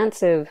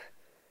expansive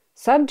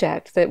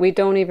subject that we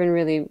don't even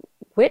really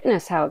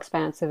witness how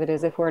expansive it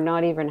is if we're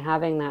not even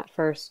having that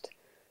first,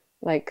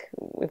 like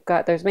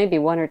there's maybe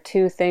one or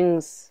two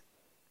things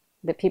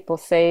that people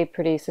say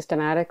pretty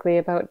systematically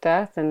about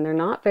death, and they're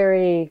not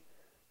very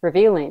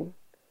revealing.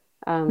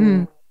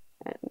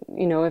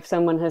 If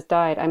someone has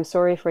died, I'm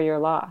sorry for your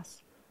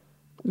loss.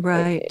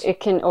 Right. It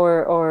can,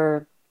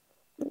 or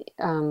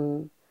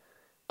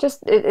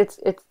just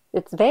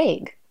it's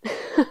vague.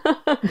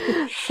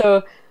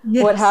 So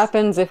Yes. what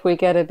happens if we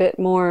get a bit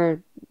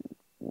more,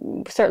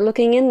 start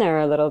looking in there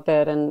a little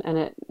bit,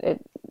 and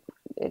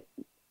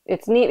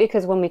it's neat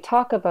because when we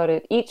talk about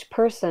it, each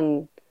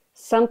person,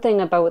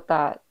 something about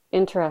that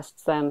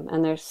interests them,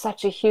 and there's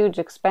such a huge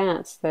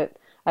expanse that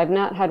I've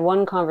not had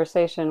one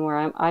conversation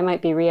where I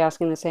might be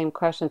re-asking the same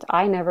questions.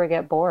 I never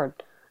get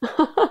bored.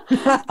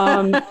 It's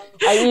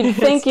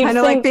kind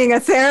of like being a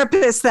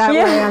therapist that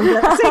way, I'm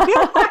guessing.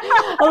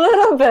 A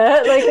little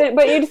bit,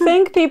 but you'd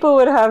think people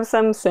would have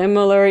some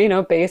similar,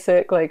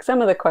 basic, like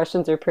some of the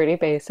questions are pretty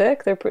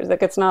basic. They're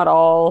like, it's not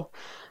all,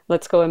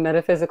 let's go in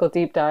metaphysical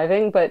deep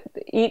diving, but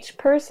each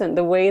person,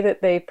 the way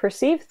that they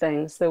perceive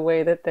things, the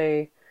way that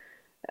they,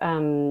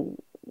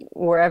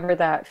 wherever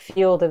that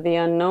field of the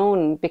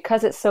unknown,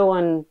 because it's so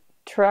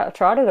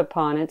untrodden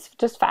upon, it's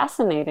just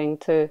fascinating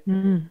to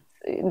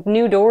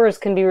new doors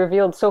can be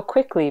revealed so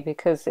quickly,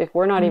 because if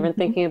we're not even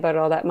thinking about it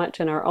all that much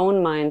in our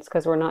own minds,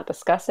 because we're not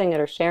discussing it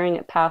or sharing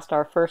it past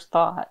our first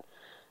thought,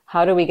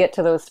 how do we get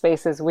to those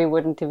spaces we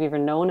wouldn't have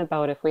even known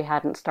about if we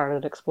hadn't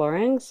started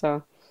exploring?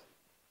 So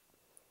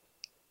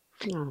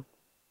yeah.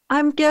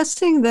 I'm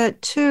guessing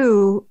that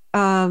too,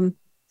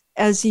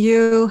 as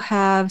you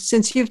have,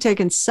 since you've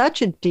taken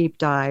such a deep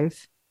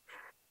dive,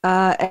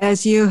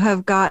 as you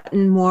have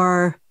gotten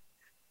more,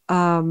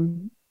 I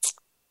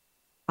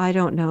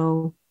don't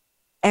know,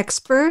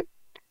 expert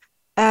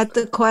at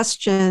the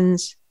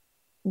questions,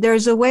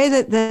 there's a way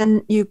that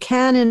then you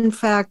can, in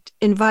fact,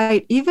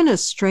 invite even a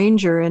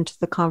stranger into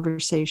the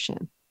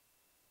conversation.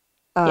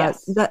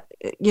 Yes.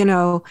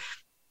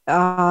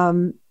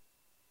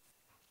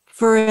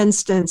 For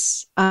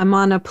instance, I'm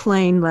on a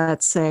plane,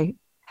 let's say.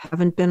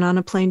 Haven't been on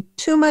a plane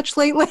too much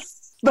lately,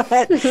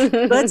 but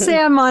let's say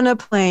I'm on a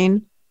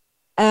plane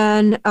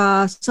and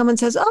someone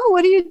says, "Oh,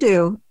 what do you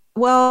do?"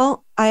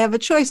 Well, I have a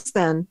choice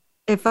then.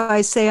 If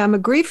I say I'm a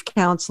grief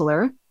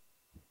counselor,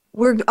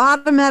 we're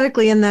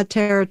automatically in that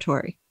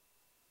territory.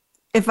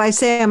 If I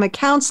say I'm a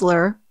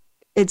counselor,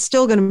 it's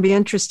still going to be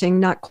interesting,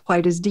 not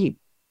quite as deep,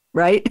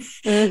 right?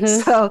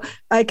 So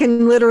I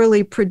can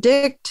literally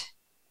predict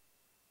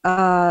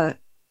that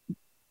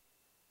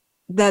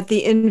the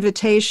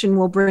invitation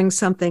will bring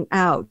something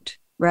out,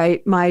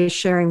 right? My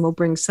sharing will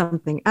bring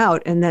something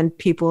out. And then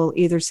people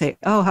either say,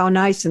 "Oh, how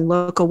nice," and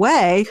look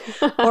away,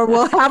 or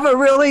we'll have a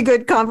really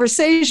good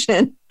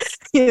conversation.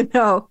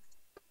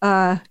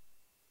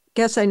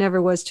 Guess I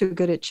never was too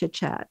good at chit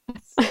chat.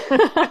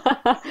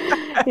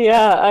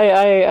 Yeah, I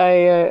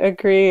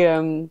agree.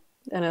 And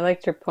I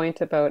liked your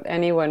point about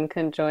anyone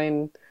can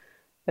join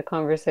the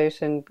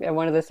conversation. And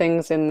one of the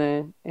things in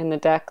the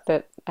deck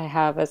that I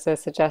have as a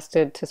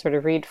suggested to sort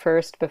of read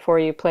first before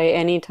you play,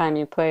 anytime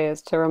you play,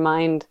 is to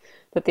remind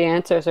that the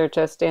answers are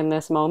just in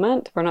this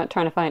moment. We're not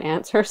trying to find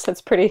answers.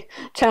 That's pretty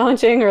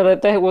challenging, or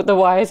the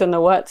whys and the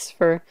whats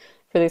for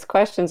these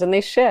questions, and they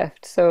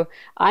shift. So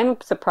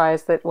I'm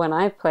surprised that when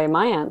I play,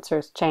 my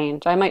answers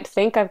change. I might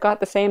think I've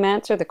got the same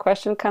answer. The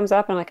question comes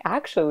up and I'm like,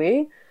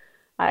 actually,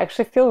 I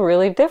actually feel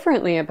really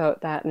differently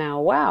about that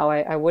now. Wow,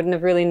 I wouldn't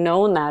have really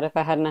known that if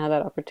I hadn't had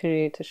that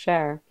opportunity to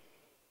share.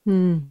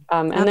 And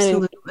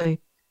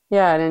Absolutely.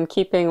 and in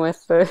keeping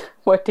with the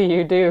what do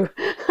you do?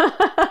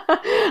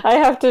 I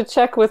have to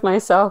check with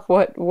myself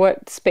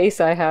what space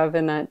I have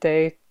in that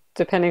day,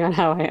 depending on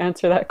how I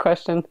answer that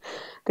question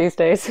these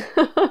days.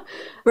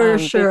 For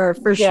sure.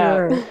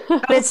 yeah.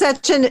 But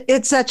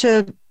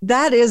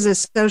that is a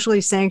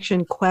socially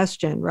sanctioned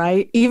question,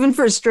 right? Even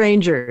for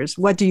strangers,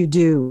 what do you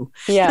do?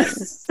 Yeah.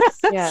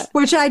 Yeah.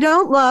 Which I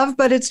don't love,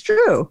 but it's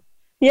true.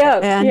 Yeah.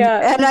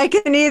 And I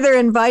can either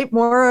invite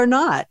more or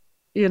not,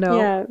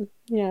 Yeah.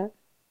 Yeah.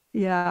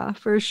 Yeah,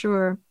 for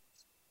sure.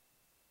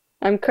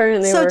 I'm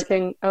currently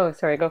working. Oh,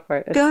 sorry, go for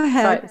it. Go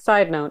ahead.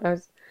 Side note.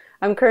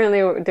 I'm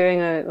currently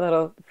doing a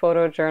little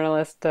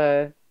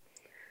photojournalist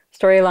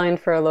storyline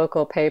for a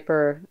local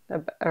paper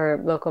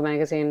or local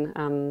magazine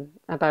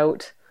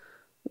about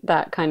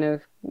that kind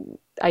of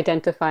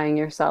identifying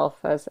yourself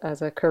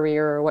as a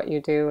career or what you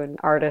do, and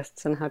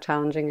artists, and how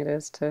challenging it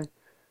is to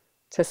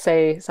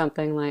say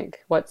something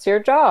like, "What's your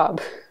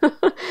job?"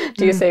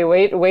 Do you say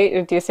wait?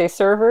 Do you say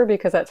server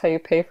because that's how you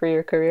pay for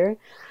your career?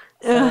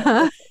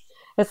 So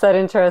it's that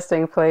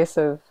interesting place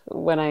of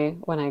when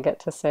I get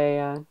to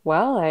say,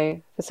 well,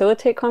 I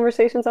facilitate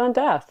conversations on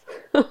death.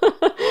 And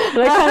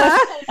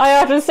I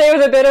often say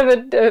with a bit of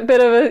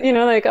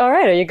a like, all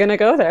right, are you going to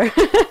go there?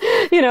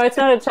 It's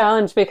not a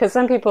challenge, because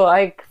some people,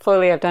 I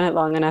fully have done it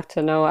long enough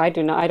to know I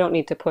don't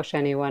need to push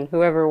anyone.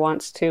 Whoever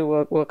wants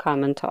to will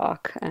come and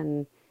talk,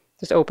 and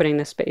just opening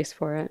the space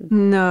for it.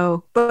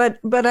 No,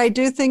 but I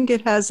do think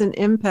it has an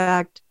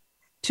impact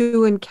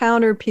to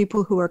encounter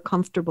people who are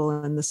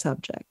comfortable in the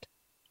subject.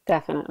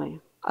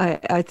 Definitely.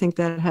 I think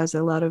that has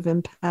a lot of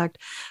impact.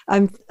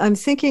 I'm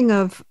thinking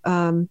of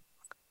an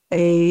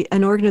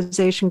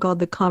organization called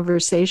the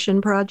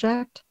Conversation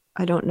Project.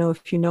 I don't know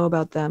if you know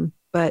about them,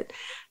 but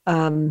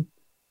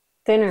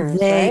Thinners,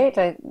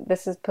 right?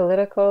 This is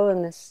political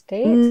in the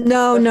States?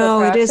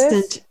 No, it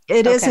isn't.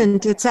 It Okay.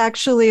 isn't. It's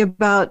actually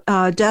about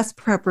death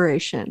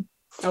preparation.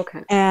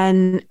 Okay.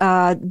 And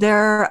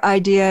their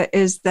idea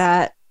is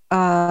that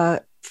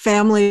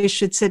families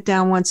should sit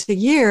down once a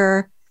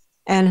year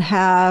and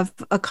have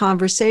a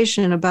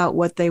conversation about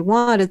what they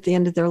want at the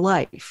end of their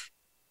life.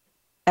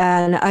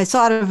 And I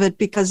thought of it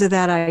because of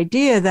that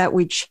idea that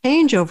we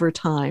change over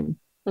time.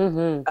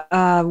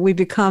 Mm-hmm. We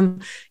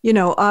become,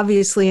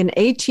 obviously an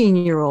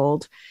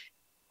 18-year-old,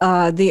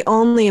 the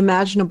only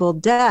imaginable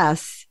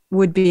death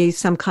would be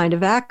some kind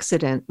of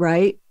accident,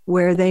 right?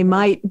 Where they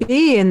might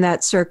be in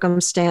that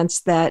circumstance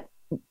that,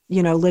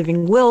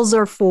 living wills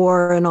are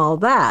for and all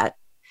that.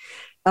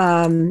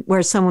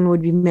 Where someone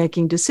would be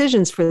making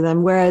decisions for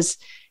them. Whereas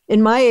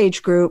in my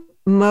age group,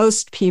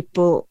 most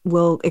people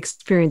will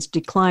experience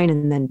decline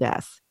and then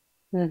death,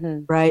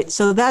 right?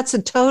 So that's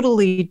a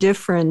totally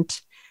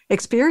different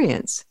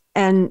experience.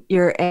 And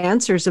your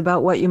answers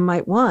about what you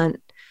might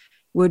want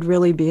would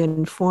really be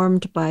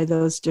informed by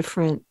those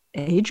different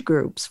age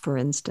groups, for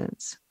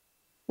instance.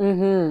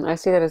 I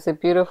see that as a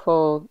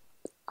beautiful,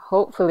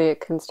 hopefully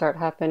it can start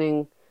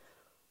happening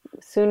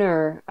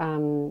sooner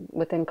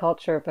within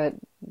culture, but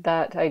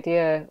that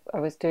idea, I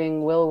was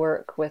doing will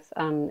work with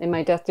in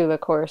my death doula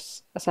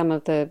course, some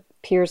of the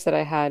peers that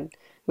I had,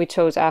 we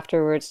chose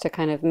afterwards to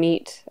kind of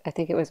meet, I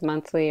think it was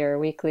monthly or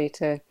weekly,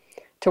 to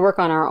work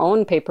on our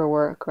own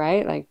paperwork,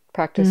 right? Like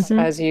practice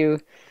as you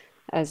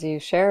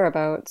share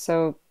about.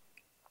 So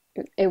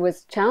it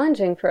was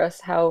challenging for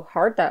us how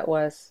hard that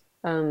was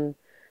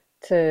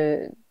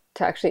to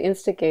actually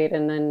instigate.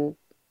 And then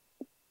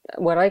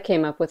what I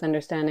came up with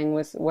understanding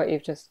was what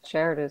you've just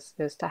shared is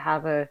to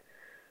have a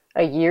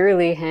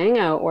yearly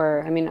hangout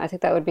where, I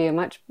think that would be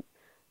a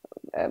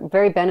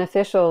very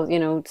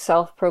beneficial,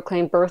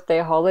 self-proclaimed birthday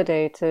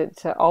holiday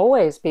to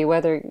always be,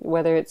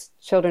 whether it's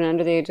children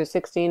under the age of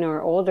 16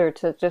 or older,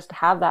 to just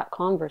have that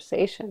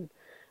conversation.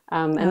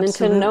 And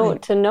Absolutely. then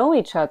to know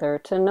each other,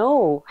 to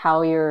know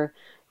how your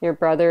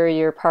brother,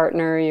 your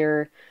partner,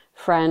 your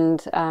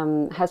friend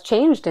has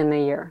changed in the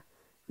year.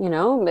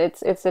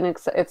 It's an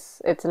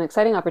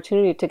exciting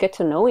opportunity to get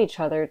to know each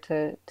other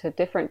to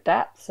different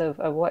depths of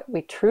what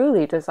we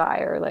truly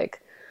desire.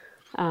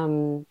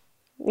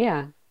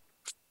 Yeah.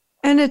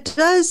 And it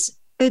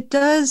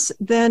does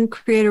then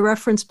create a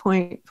reference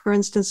point. For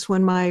instance,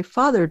 when my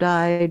father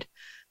died,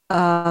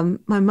 my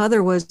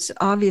mother was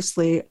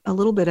obviously a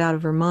little bit out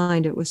of her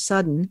mind. It was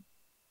sudden.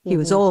 He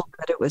was old,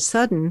 but it was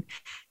sudden.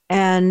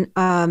 And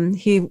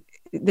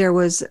there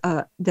was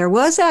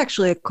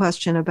actually a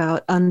question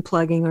about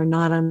unplugging or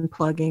not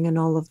unplugging and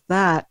all of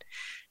that.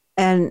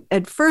 And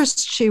at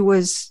first she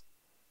was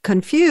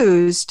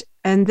confused.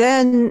 And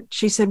then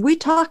she said, we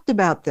talked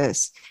about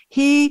this.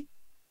 He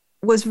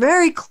was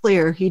very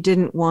clear he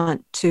didn't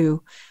want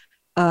to,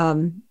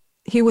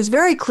 he was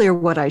very clear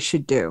what I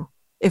should do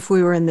if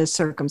we were in this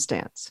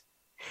circumstance.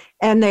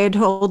 And they had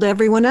told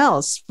everyone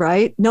else,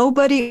 right?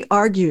 Nobody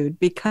argued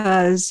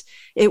because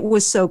it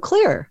was so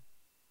clear.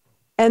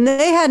 And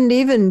they hadn't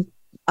even,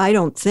 I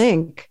don't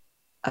think,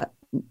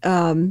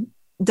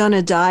 done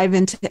a dive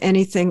into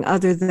anything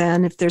other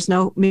than if there's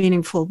no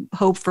meaningful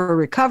hope for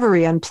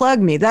recovery, unplug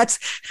me. That's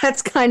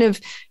kind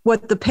of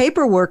what the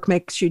paperwork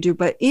makes you do.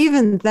 But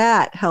even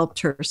that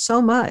helped her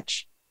so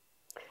much.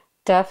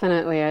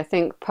 Definitely. I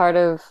think part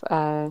of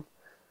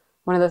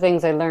one of the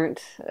things I learned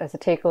as a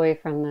takeaway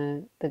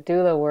from the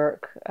doula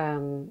work,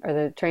 or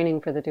the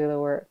training for the doula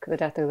work, the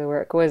death doula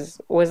work,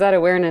 was that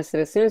awareness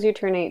that as soon as you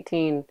turn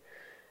 18,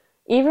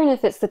 even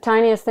if it's the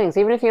tiniest things,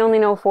 even if you only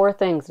know 4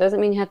 things, it doesn't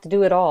mean you have to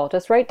do it all.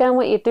 Just write down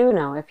what you do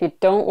now. If you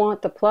don't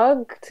want the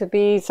plug to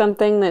be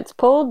something that's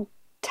pulled,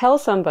 tell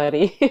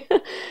somebody.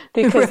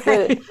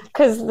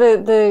 Because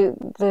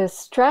the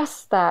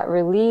stress that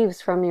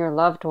relieves from your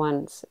loved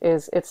ones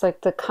it's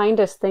like the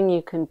kindest thing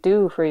you can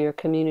do for your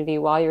community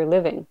while you're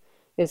living,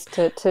 is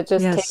to just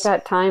take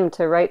that time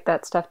to write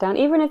that stuff down.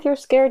 Even if you're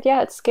scared,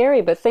 it's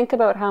scary, but think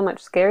about how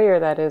much scarier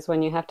that is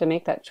when you have to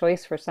make that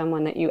choice for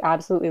someone that you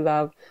absolutely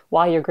love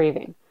while you're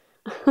grieving.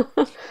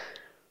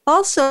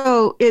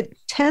 Also, it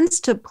tends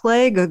to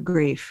plague a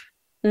grief.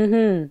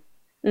 Mm-hmm.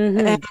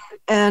 Mm-hmm.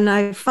 And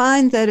I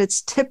find that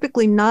it's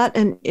typically not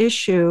an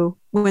issue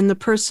when the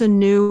person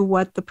knew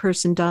what the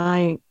person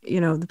dying,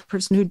 the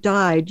person who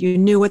died, you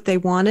knew what they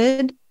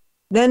wanted.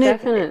 Then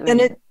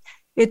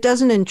it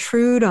doesn't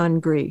intrude on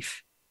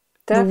grief.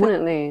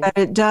 Definitely. But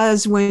it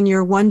does when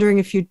you're wondering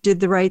if you did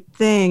the right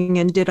thing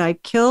and did I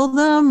kill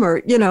them,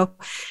 or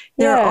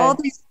there are all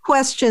these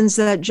questions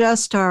that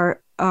just are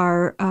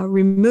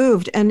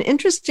removed. And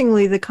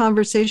interestingly, the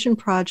Conversation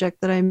Project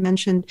that I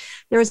mentioned,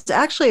 there was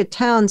actually a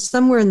town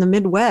somewhere in the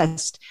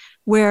Midwest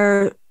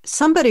where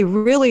somebody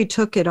really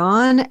took it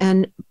on,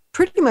 and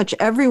pretty much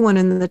everyone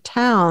in the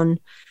town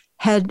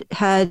had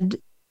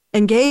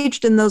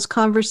engaged in those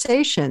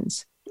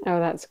conversations. Oh,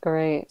 that's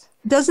great.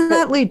 Doesn't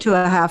that lead to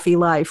a happy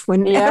life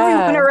when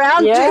everyone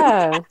around you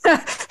has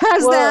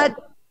that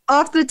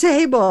off the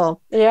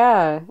table?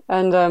 Yeah.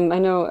 And I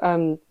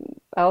know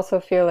I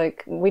also feel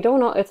like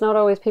it's not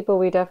always people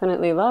we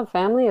definitely love.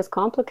 Family is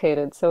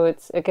complicated. So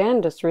it's,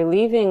 again, just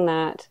relieving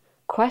that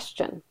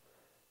question.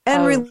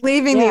 And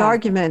relieving the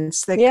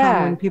arguments that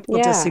come when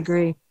people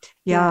disagree.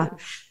 Yeah.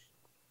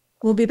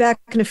 We'll be back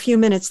in a few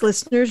minutes.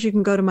 Listeners, you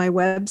can go to my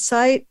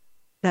website.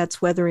 That's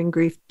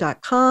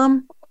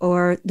weatheringgrief.com.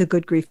 or the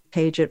Good Grief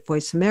page at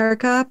Voice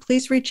America.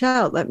 Please reach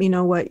out. Let me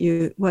know what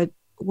you like,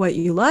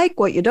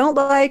 what you don't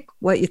like,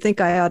 what you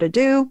think I ought to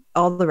do,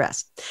 all the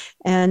rest.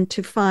 And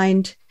to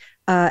find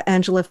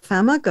Angela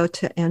Fama, go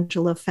to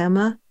Angela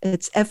Fama.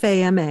 It's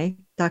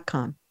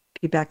FAMA.com.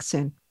 Be back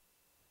soon.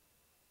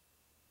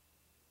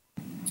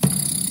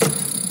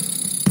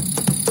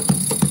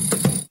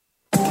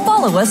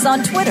 Follow us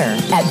on Twitter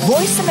at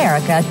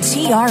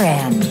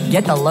VoiceAmericaTRN.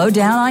 Get the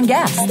lowdown on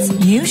guests,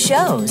 new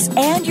shows,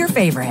 and your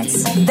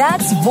favorites.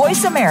 That's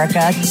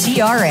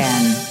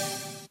VoiceAmericaTRN.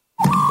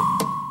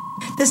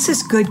 This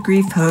is Good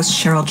Grief host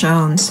Cheryl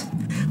Jones.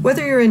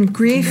 Whether you're in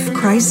grief,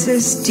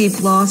 crisis,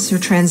 deep loss, or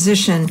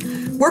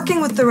transition, working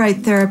with the right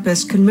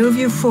therapist can move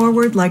you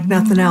forward like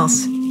nothing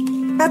else.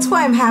 That's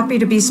why I'm happy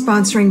to be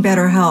sponsoring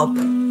BetterHelp.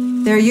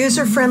 Their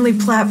user-friendly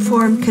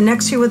platform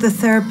connects you with a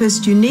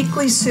therapist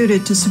uniquely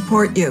suited to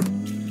support you.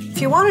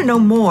 If you want to know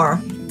more,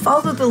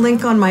 follow the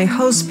link on my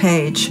host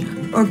page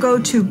or go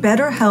to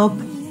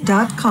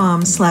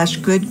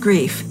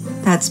betterhelp.com/goodgrief.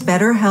 That's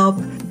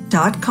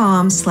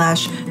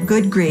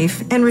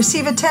betterhelp.com/goodgrief and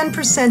receive a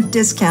 10%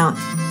 discount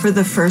for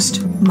the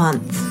first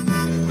month.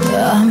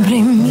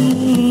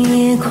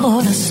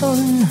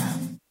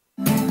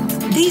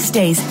 These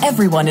days,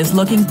 everyone is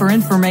looking for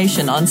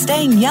information on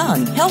staying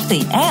young,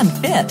 healthy, and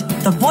fit.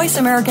 The Voice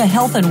America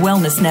Health and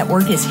Wellness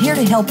Network is here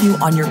to help you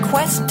on your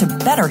quest to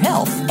better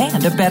health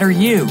and a better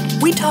you.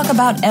 We talk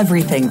about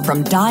everything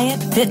from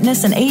diet,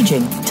 fitness, and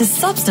aging to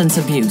substance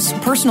abuse,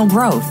 personal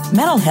growth,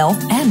 mental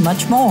health, and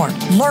much more.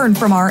 Learn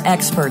from our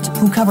experts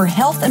who cover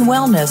health and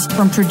wellness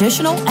from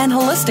traditional and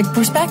holistic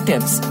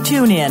perspectives.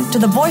 Tune in to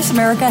the Voice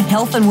America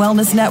Health and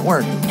Wellness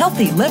Network.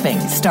 Healthy living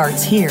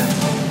starts here.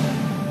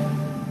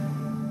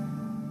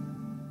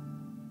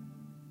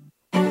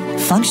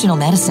 Functional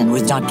Medicine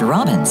with Dr.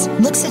 Robbins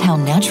looks at how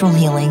natural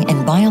healing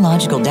and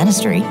biological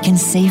dentistry can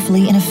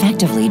safely and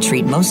effectively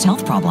treat most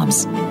health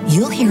problems.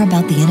 You'll hear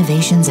about the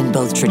innovations in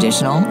both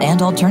traditional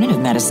and alternative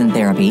medicine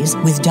therapies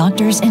with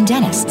doctors and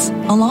dentists,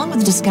 along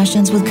with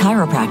discussions with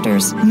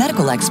chiropractors,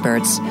 medical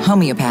experts,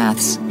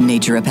 homeopaths,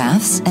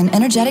 naturopaths, and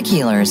energetic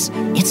healers.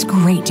 It's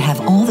great to have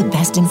all the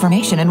best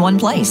information in one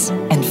place.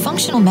 And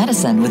Functional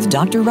Medicine with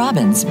Dr.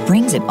 Robbins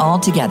brings it all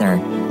together.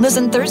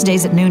 Listen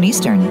Thursdays at noon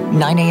Eastern,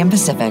 9 a.m.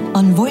 Pacific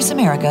on Voice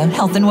America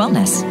Health and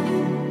Wellness.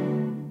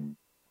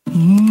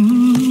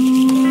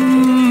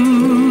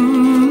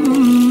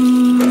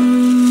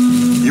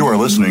 You are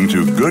listening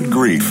to Good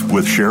Grief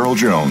with Cheryl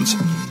Jones.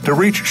 To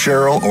reach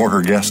Cheryl or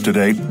her guest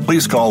today,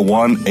 please call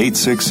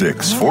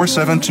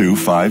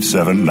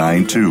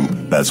 1-866-472-5792.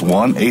 That's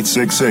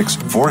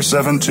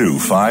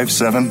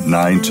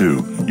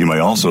 1-866-472-5792. You may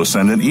also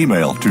send an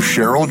email to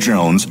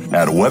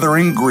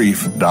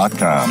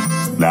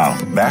CherylJones@weatheringgrief.com. Now,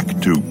 back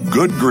to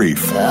Good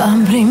Grief.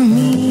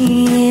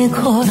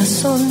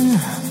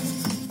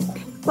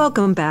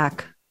 Welcome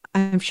back.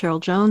 I'm Cheryl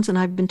Jones, and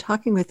I've been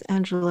talking with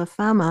Angela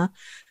Fama,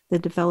 the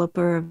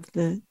developer of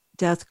the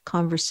Death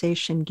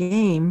Conversation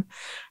game.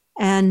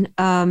 And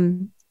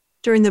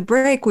during the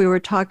break, we were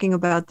talking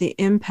about the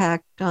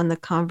impact on the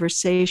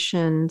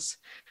conversations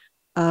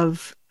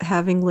of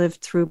having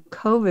lived through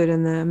COVID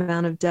and the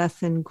amount of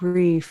death and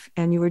grief.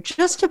 And you were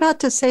just about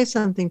to say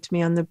something to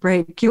me on the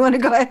break. You want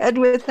to go ahead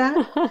with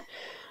that?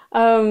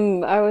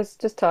 I was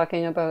just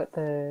talking about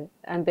the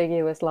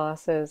ambiguous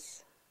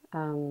losses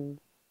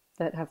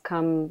that have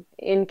come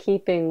in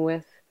keeping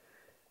with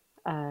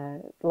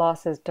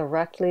losses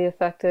directly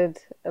affected,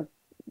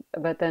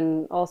 but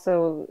then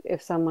also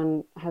if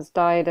someone has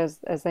died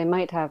as they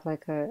might have,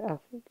 like a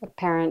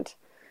parent,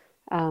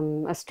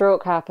 a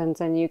stroke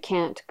happens and you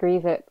can't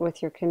grieve it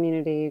with your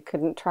community, you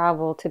couldn't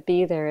travel to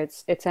be there.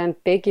 It's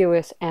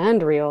ambiguous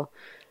and real.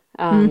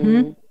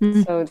 So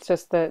it's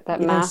just that Yes.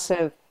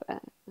 massive,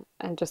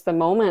 and just the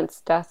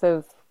moments, death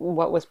of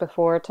what was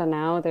before to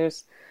now,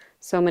 there's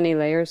so many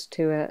layers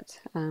to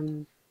it.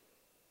 And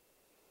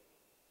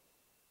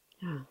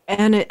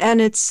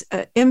it's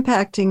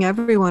impacting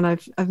everyone.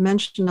 I've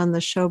mentioned on the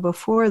show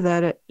before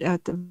that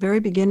at the very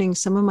beginning,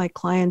 some of my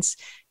clients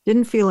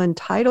didn't feel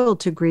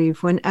entitled to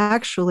grieve, when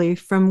actually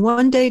from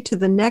one day to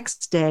the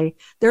next day,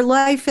 their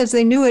life as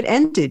they knew it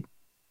ended,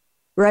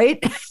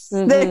 right?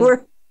 Mm-hmm.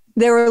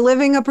 They were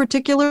living a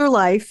particular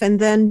life, and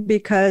then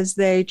because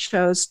they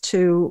chose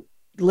to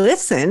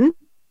listen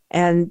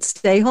and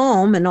stay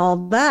home and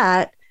all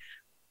that,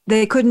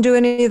 they couldn't do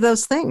any of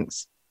those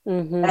things.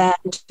 Mm-hmm.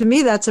 And to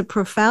me, that's a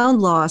profound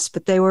loss.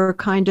 But they were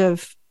kind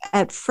of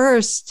at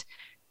first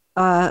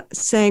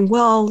saying,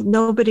 well,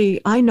 nobody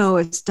I know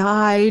has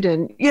died.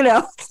 And,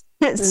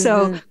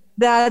 so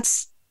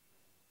that's,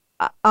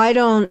 I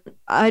don't,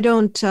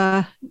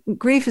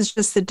 grief is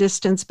just the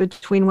distance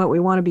between what we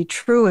want to be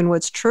true and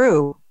what's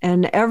true.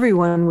 And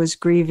everyone was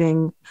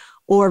grieving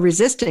or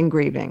resisting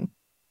grieving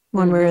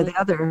one way or the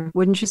other,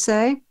 wouldn't you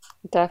say?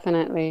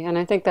 Definitely. And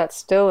I think that's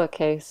still a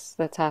case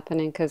that's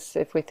happening, because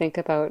if we think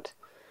about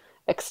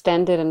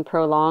extended and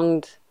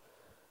prolonged,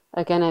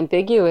 again,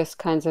 ambiguous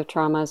kinds of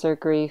traumas or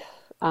grief,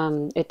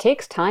 it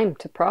takes time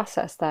to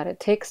process that. It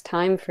takes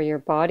time for your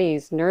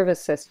body's nervous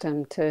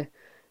system to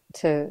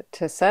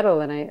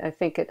settle. And I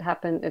think it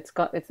happened. It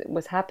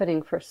was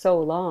happening for so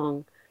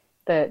long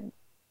that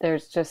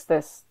there's just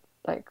this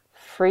like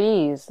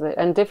freeze.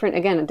 And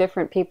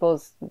different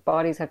people's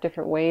bodies have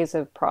different ways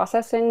of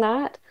processing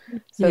that.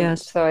 So,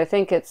 Yes. So I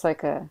think it's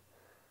like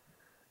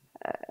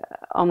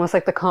almost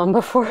like the calm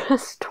before a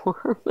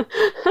storm.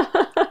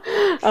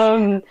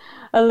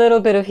 A little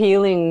bit of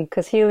healing,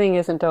 because healing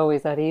isn't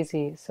always that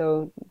easy.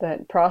 So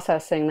that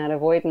processing, that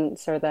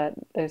avoidance, or that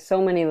there's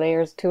so many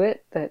layers to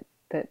it that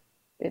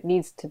it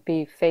needs to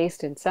be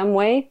faced in some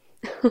way,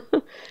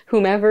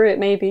 whomever it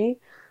may be.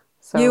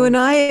 So, you and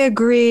I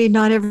agree,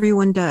 not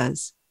everyone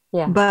does.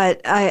 yeah.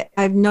 But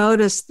I've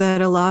noticed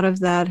that a lot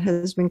of that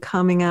has been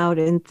coming out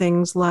in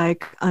things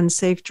like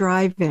unsafe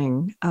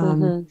driving,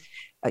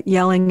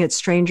 yelling at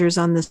strangers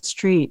on the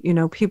street.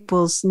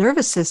 People's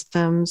nervous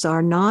systems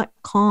are not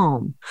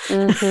calm.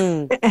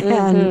 And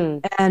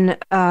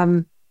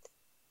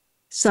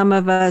some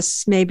of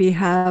us maybe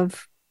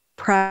have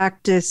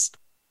practiced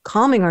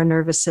calming our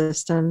nervous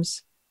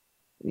systems.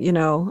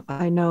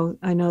 I know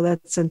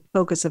that's a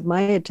focus of my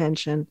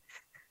attention,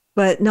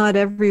 but not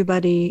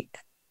everybody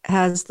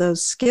has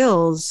those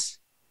skills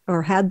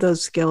or had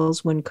those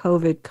skills when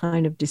COVID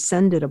kind of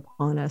descended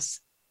upon us.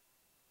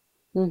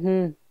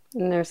 And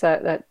there's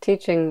that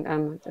teaching. I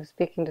was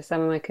speaking to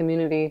some of my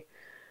community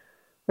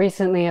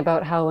recently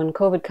about how when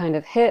COVID kind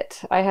of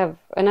hit, I have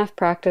enough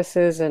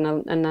practices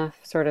and enough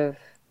sort of,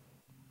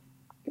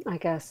 I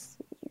guess,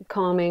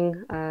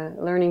 calming,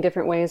 learning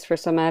different ways for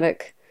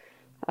somatic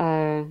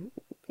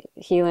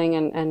healing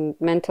and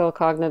mental,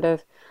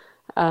 cognitive.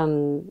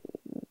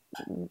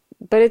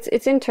 But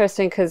it's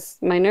interesting because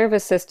my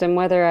nervous system,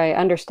 whether I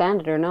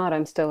understand it or not,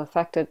 I'm still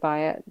affected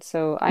by it.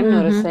 So I'm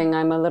noticing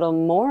I'm a little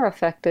more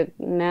affected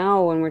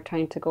now when we're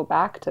trying to go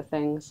back to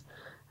things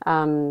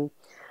than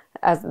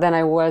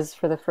I was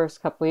for the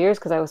first couple of years,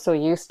 because I was so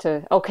used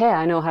to, okay,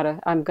 I know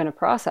I'm going to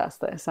process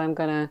this.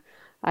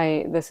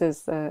 This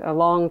is a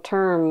long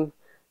term,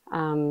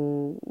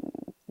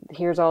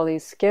 here's all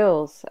these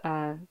skills.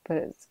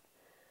 But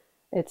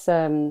it's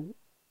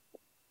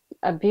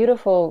a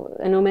beautiful,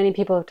 I know many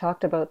people have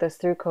talked about this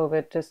through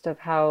COVID, just of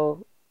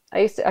how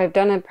I've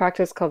done a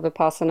practice called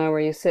Vipassana, where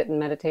you sit and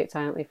meditate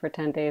silently for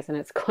 10 days, and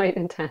it's quite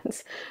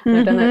intense. And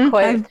I've done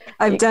that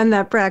I've done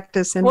that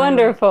practice.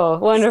 Wonderful.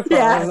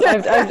 Yeah.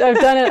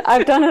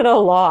 I've done it a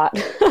lot.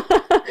 Me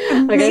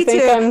I think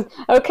too.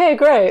 Okay,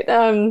 great.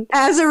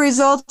 As a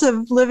result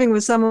of living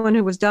with someone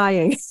who was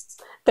dying.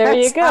 There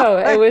you go.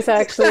 It was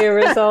actually a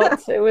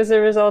result. It was a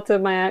result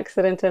of my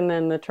accident and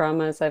then the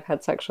traumas. I've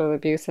had sexual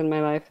abuse in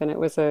my life, and it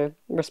was a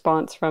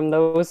response from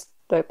those,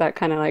 that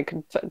kind of like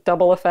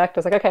double effect. I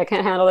was like, okay, I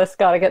can't handle this.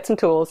 Got to get some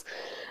tools.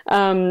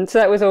 So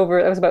that was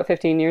about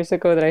 15 years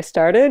ago that I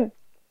started.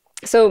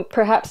 So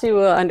perhaps you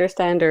will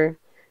understand or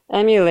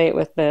emulate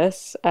with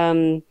this.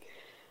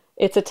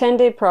 it's a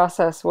 10-day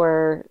process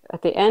where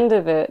at the end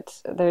of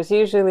it, there's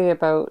usually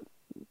about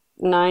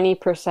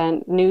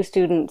 90% new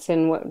students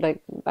in what,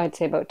 like, I'd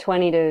say about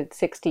 20 to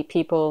 60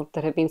 people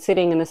that have been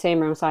sitting in the same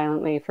room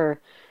silently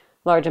for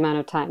large amount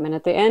of time. And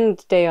at the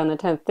end day, on the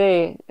 10th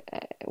day,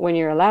 when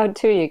you're allowed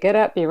to, you get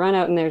up, you run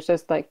out, and there's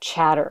just like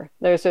chatter.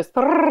 There's just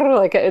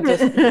like it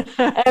just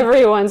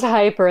everyone's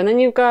hyper. And then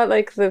you've got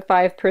like the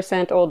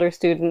 5% older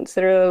students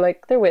that are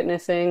like, they're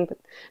witnessing, but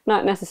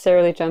not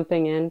necessarily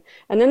jumping in.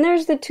 And then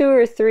there's the 2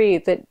 or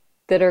 3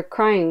 that are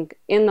crying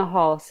in the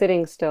hall,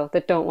 sitting still,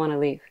 that don't want to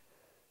leave.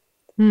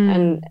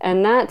 And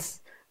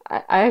that's,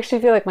 I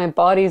actually feel like my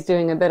body's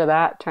doing a bit of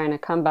that, trying to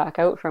come back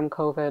out from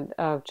COVID,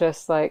 of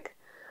just like,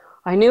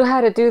 I knew how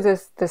to do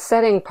the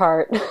setting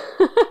part,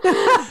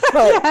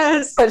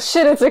 but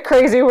shit, it's a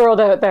crazy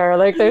world out there.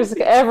 Like, there's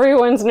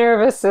everyone's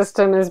nervous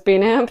system is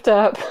being amped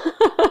up.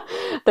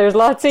 There's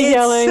lots of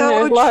yelling.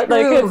 So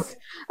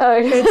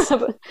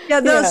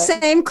There's those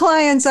same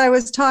clients I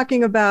was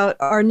talking about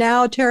are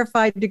now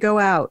terrified to go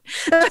out.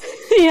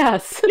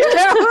 Yes.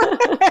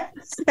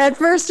 At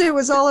first it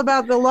was all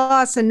about the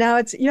loss, and now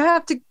it's, you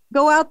have to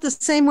go out the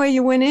same way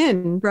you went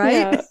in,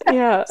 right?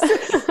 Yeah.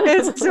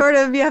 It's sort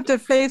of, you have to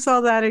face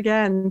all that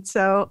again.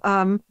 So,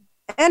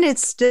 and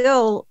it's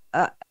still,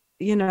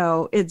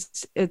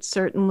 it's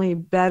certainly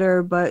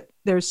better, but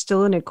there's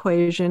still an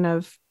equation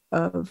of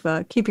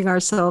keeping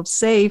ourselves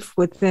safe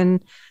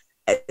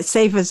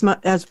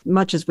as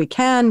much as we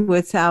can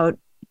without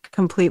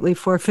completely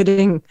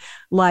forfeiting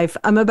life.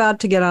 I'm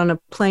about to get on a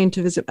plane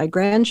to visit my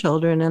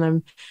grandchildren, and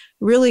I'm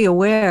really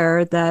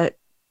aware that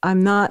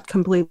I'm not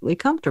completely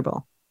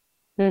comfortable.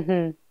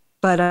 Mm-hmm.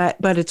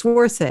 But it's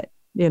worth it,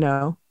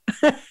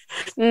 Mm-hmm.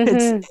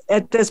 It's,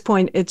 at this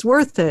point, it's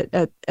worth it.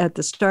 At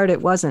the start,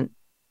 it wasn't.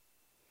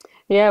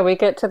 Yeah, we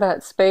get to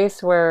that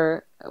space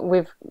where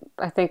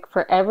I think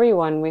for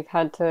everyone, we've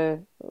had to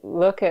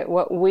look at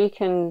what we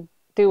can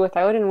do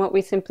without and what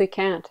we simply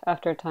can't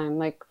after a time.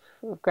 Like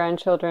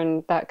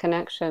grandchildren, that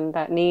connection,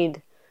 that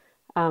need.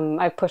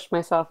 I pushed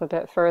myself a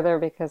bit further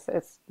because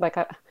it's like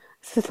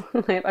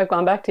I've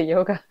gone back to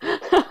yoga.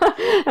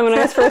 And when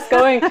I was first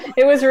going,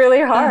 it was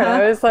really hard.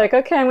 I was like,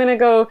 okay, I'm going to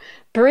go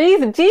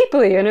breathe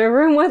deeply in a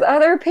room with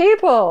other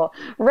people.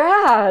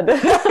 Rad.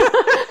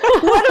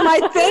 What am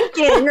I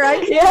thinking,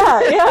 right?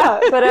 Yeah.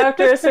 But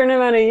after a certain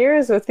amount of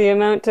years, with the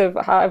amount of,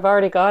 I've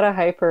already got a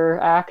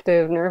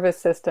hyperactive nervous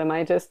system,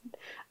 I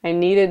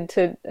needed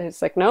to,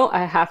 it's like, no,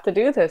 I have to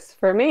do this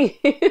for me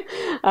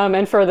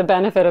and for the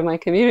benefit of my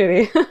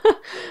community.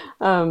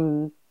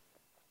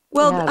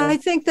 I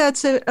think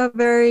that's a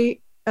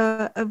very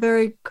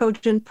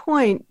cogent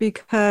point,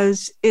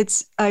 because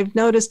I've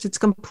noticed it's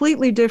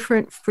completely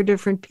different for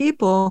different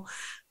people,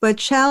 but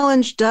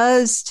challenge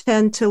does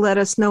tend to let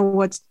us know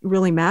what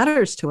really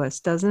matters to us,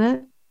 doesn't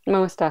it?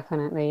 Most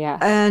definitely, yeah.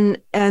 And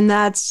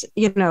that's,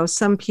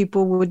 some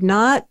people would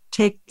not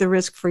take the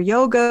risk for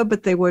yoga,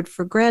 but they would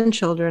for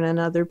grandchildren, and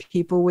other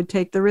people would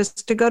take the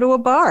risk to go to a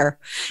bar,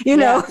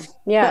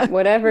 Yeah,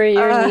 whatever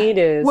your need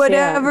is.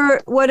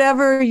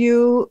 Whatever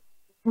you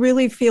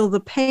really feel the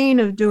pain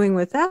of doing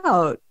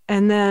without.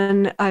 And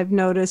then I've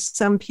noticed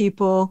some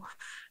people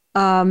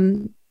are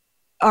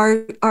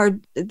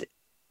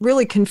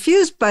really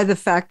confused by the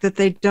fact that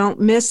they don't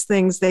miss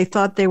things they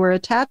thought they were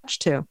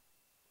attached to.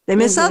 They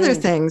miss other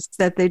things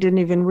that they didn't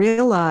even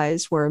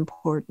realize were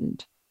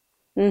important.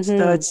 Mm-hmm.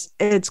 So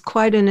it's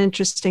quite an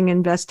interesting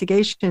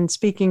investigation.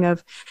 Speaking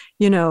of,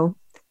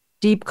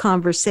 deep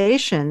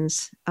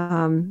conversations,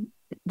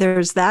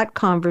 there's that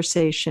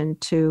conversation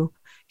to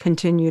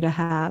continue to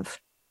have.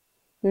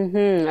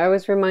 Mm-hmm. I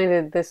was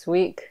reminded this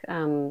week,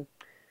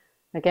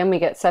 again, we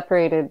get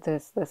separated,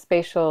 the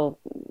spatial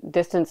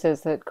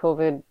distances that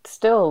COVID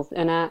still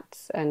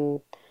enacts. And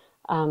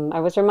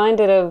I was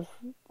reminded of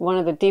one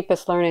of the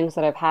deepest learnings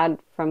that I've had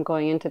from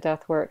going into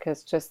death work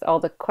is just all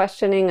the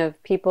questioning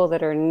of people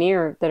that are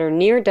near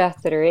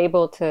death, that are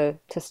able to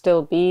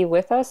still be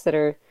with us, that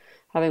are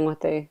having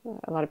what a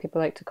lot of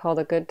people like to call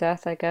the good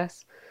death, I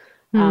guess.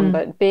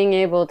 But being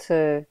able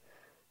to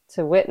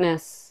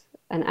witness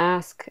and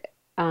ask,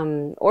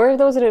 or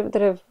those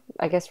that have,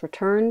 I guess,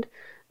 returned,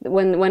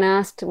 when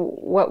asked,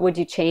 what would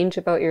you change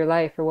about your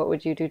life, or what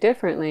would you do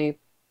differently?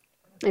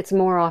 It's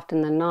more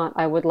often than not,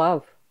 I would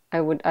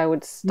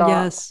stop.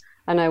 Yes.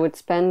 And I would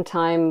spend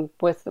time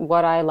with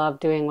what I love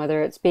doing,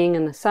 whether it's being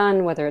in the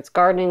sun, whether it's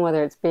gardening,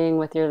 whether it's being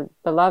with your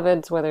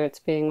beloveds, whether it's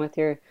being with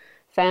your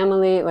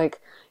family, like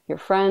your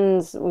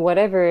friends,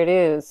 whatever it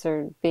is,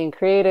 or being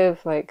creative,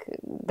 like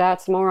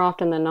that's more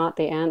often than not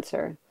the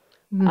answer.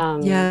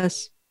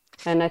 Yes.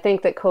 And I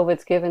think that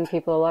COVID's given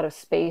people a lot of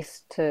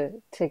space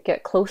to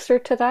get closer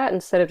to that,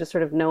 instead of just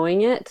sort of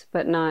knowing it,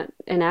 but not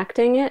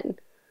enacting it.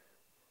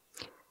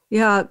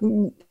 Yeah.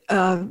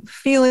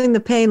 Feeling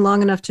the pain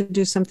long enough to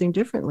do something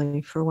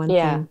differently, for one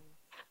thing.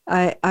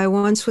 I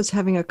once was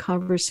having a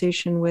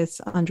conversation with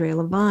Andrea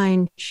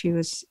Levine. She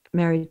was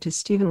married to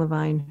Stephen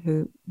Levine,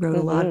 who wrote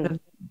a lot of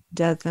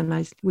death,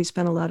 and we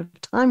spent a lot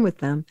of time with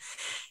them.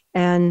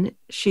 And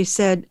she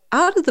said,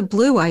 out of the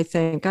blue, I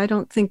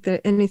don't think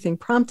that anything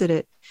prompted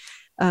it.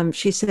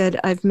 She said,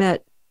 I've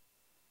met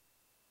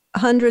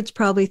hundreds,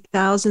 probably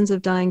thousands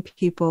of dying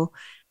people,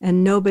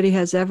 and nobody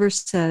has ever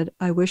said,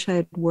 I wish I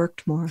had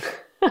worked more.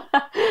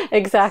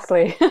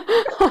 Exactly.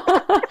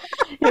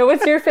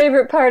 What's your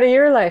favorite part of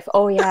your life?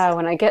 Oh yeah,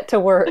 when I get to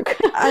work.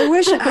 I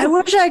wish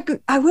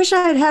I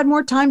had had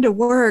more time to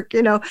work,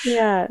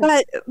 Yeah.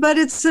 But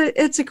it's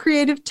a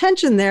creative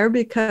tension there,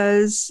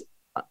 because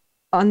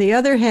on the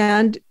other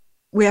hand,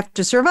 we have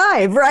to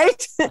survive,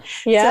 right?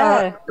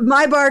 Yeah. So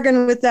my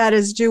bargain with that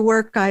is do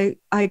work. I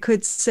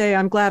could say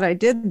I'm glad I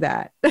did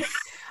that.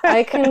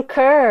 I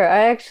concur.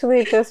 I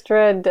actually just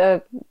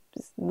read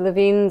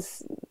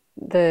Levine's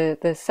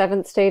the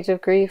seventh stage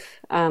of grief,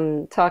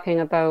 talking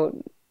about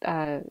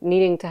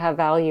needing to have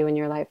value in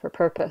your life or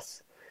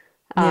purpose.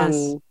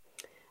 Yes.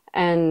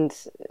 And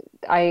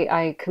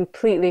I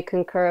completely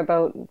concur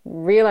about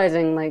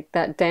realizing like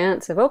that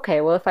dance of,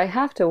 okay, well, if I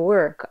have to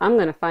work, I'm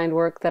going to find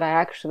work that I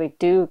actually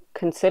do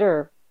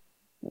consider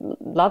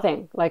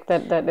loving, like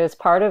that is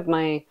part of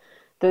my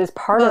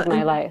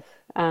life.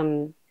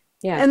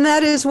 Yeah. And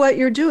that is what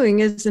you're doing,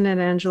 isn't it,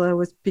 Angela,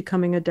 with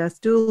becoming a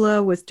death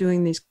doula, with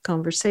doing these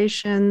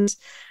conversations?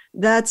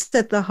 That's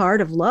at the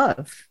heart of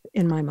love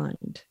in my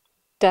mind.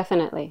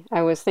 Definitely.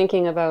 I was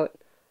thinking about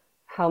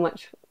how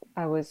much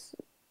I was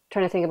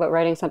trying to think about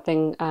writing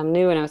something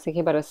new, and I was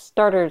thinking about a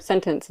starter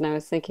sentence, and I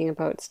was thinking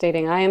about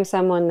stating, I am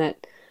someone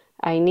that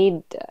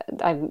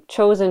I've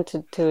chosen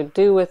to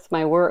do with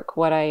my work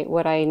what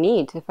I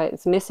need. If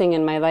it's missing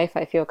in my life,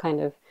 I feel kind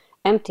of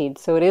emptied.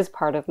 So it is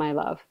part of my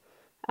love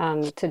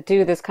to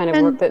do this kind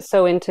of work that's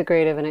so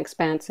integrative and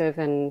expansive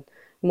and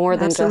more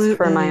than just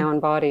for my own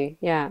body.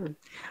 Yeah.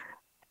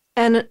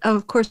 And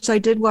of course, I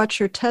did watch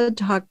your TED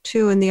Talk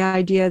too, and the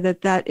idea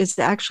that is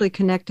actually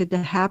connected to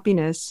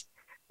happiness.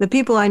 The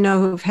people I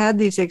know who've had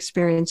these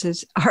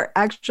experiences are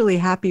actually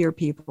happier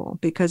people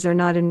because they're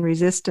not in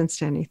resistance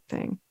to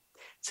anything.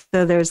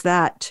 So there's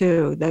that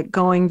too, that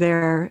going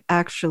there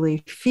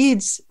actually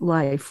feeds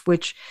life,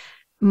 which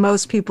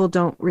most people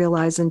don't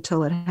realize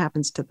until it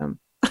happens to them.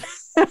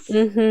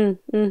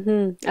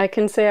 I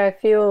can say I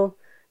feel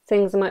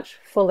things much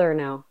fuller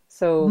now.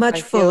 So I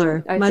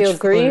feel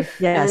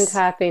grief and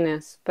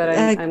happiness, but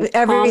I'm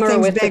calmer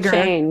with the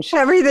change.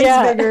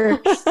 Everything's bigger.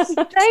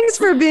 Thanks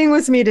for being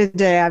with me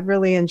today. I've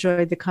really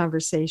enjoyed the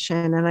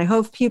conversation, and I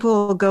hope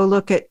people will go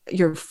look at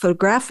your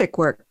photographic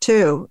work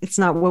too. It's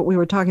not what we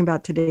were talking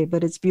about today,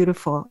 but it's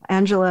beautiful.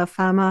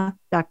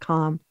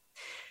 AngelaFama.com.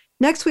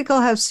 Next week,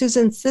 I'll have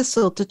Susan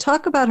Thistle to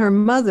talk about her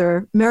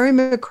mother, Mary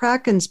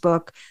McCracken's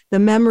book, The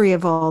Memory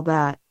of All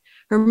That.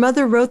 Her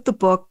mother wrote the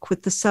book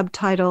with the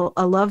subtitle,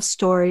 A Love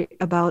Story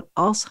About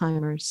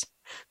Alzheimer's.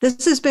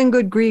 This has been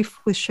Good Grief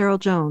with Cheryl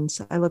Jones.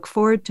 I look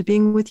forward to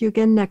being with you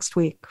again next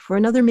week for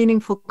another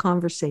meaningful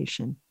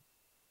conversation.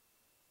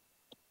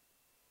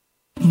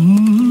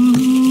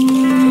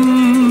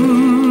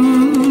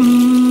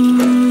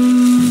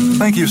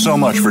 Thank you so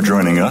much for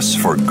joining us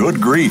for Good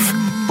Grief.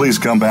 Please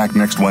come back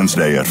next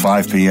Wednesday at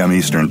 5 p.m.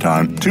 Eastern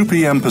Time, 2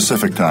 p.m.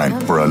 Pacific Time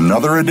for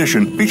another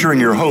edition featuring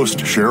your host,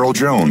 Cheryl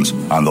Jones,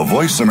 on the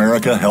Voice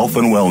America Health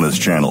and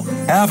Wellness Channel.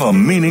 Have a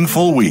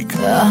meaningful week.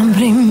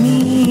 Abre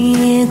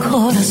mi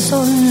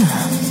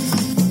corazón.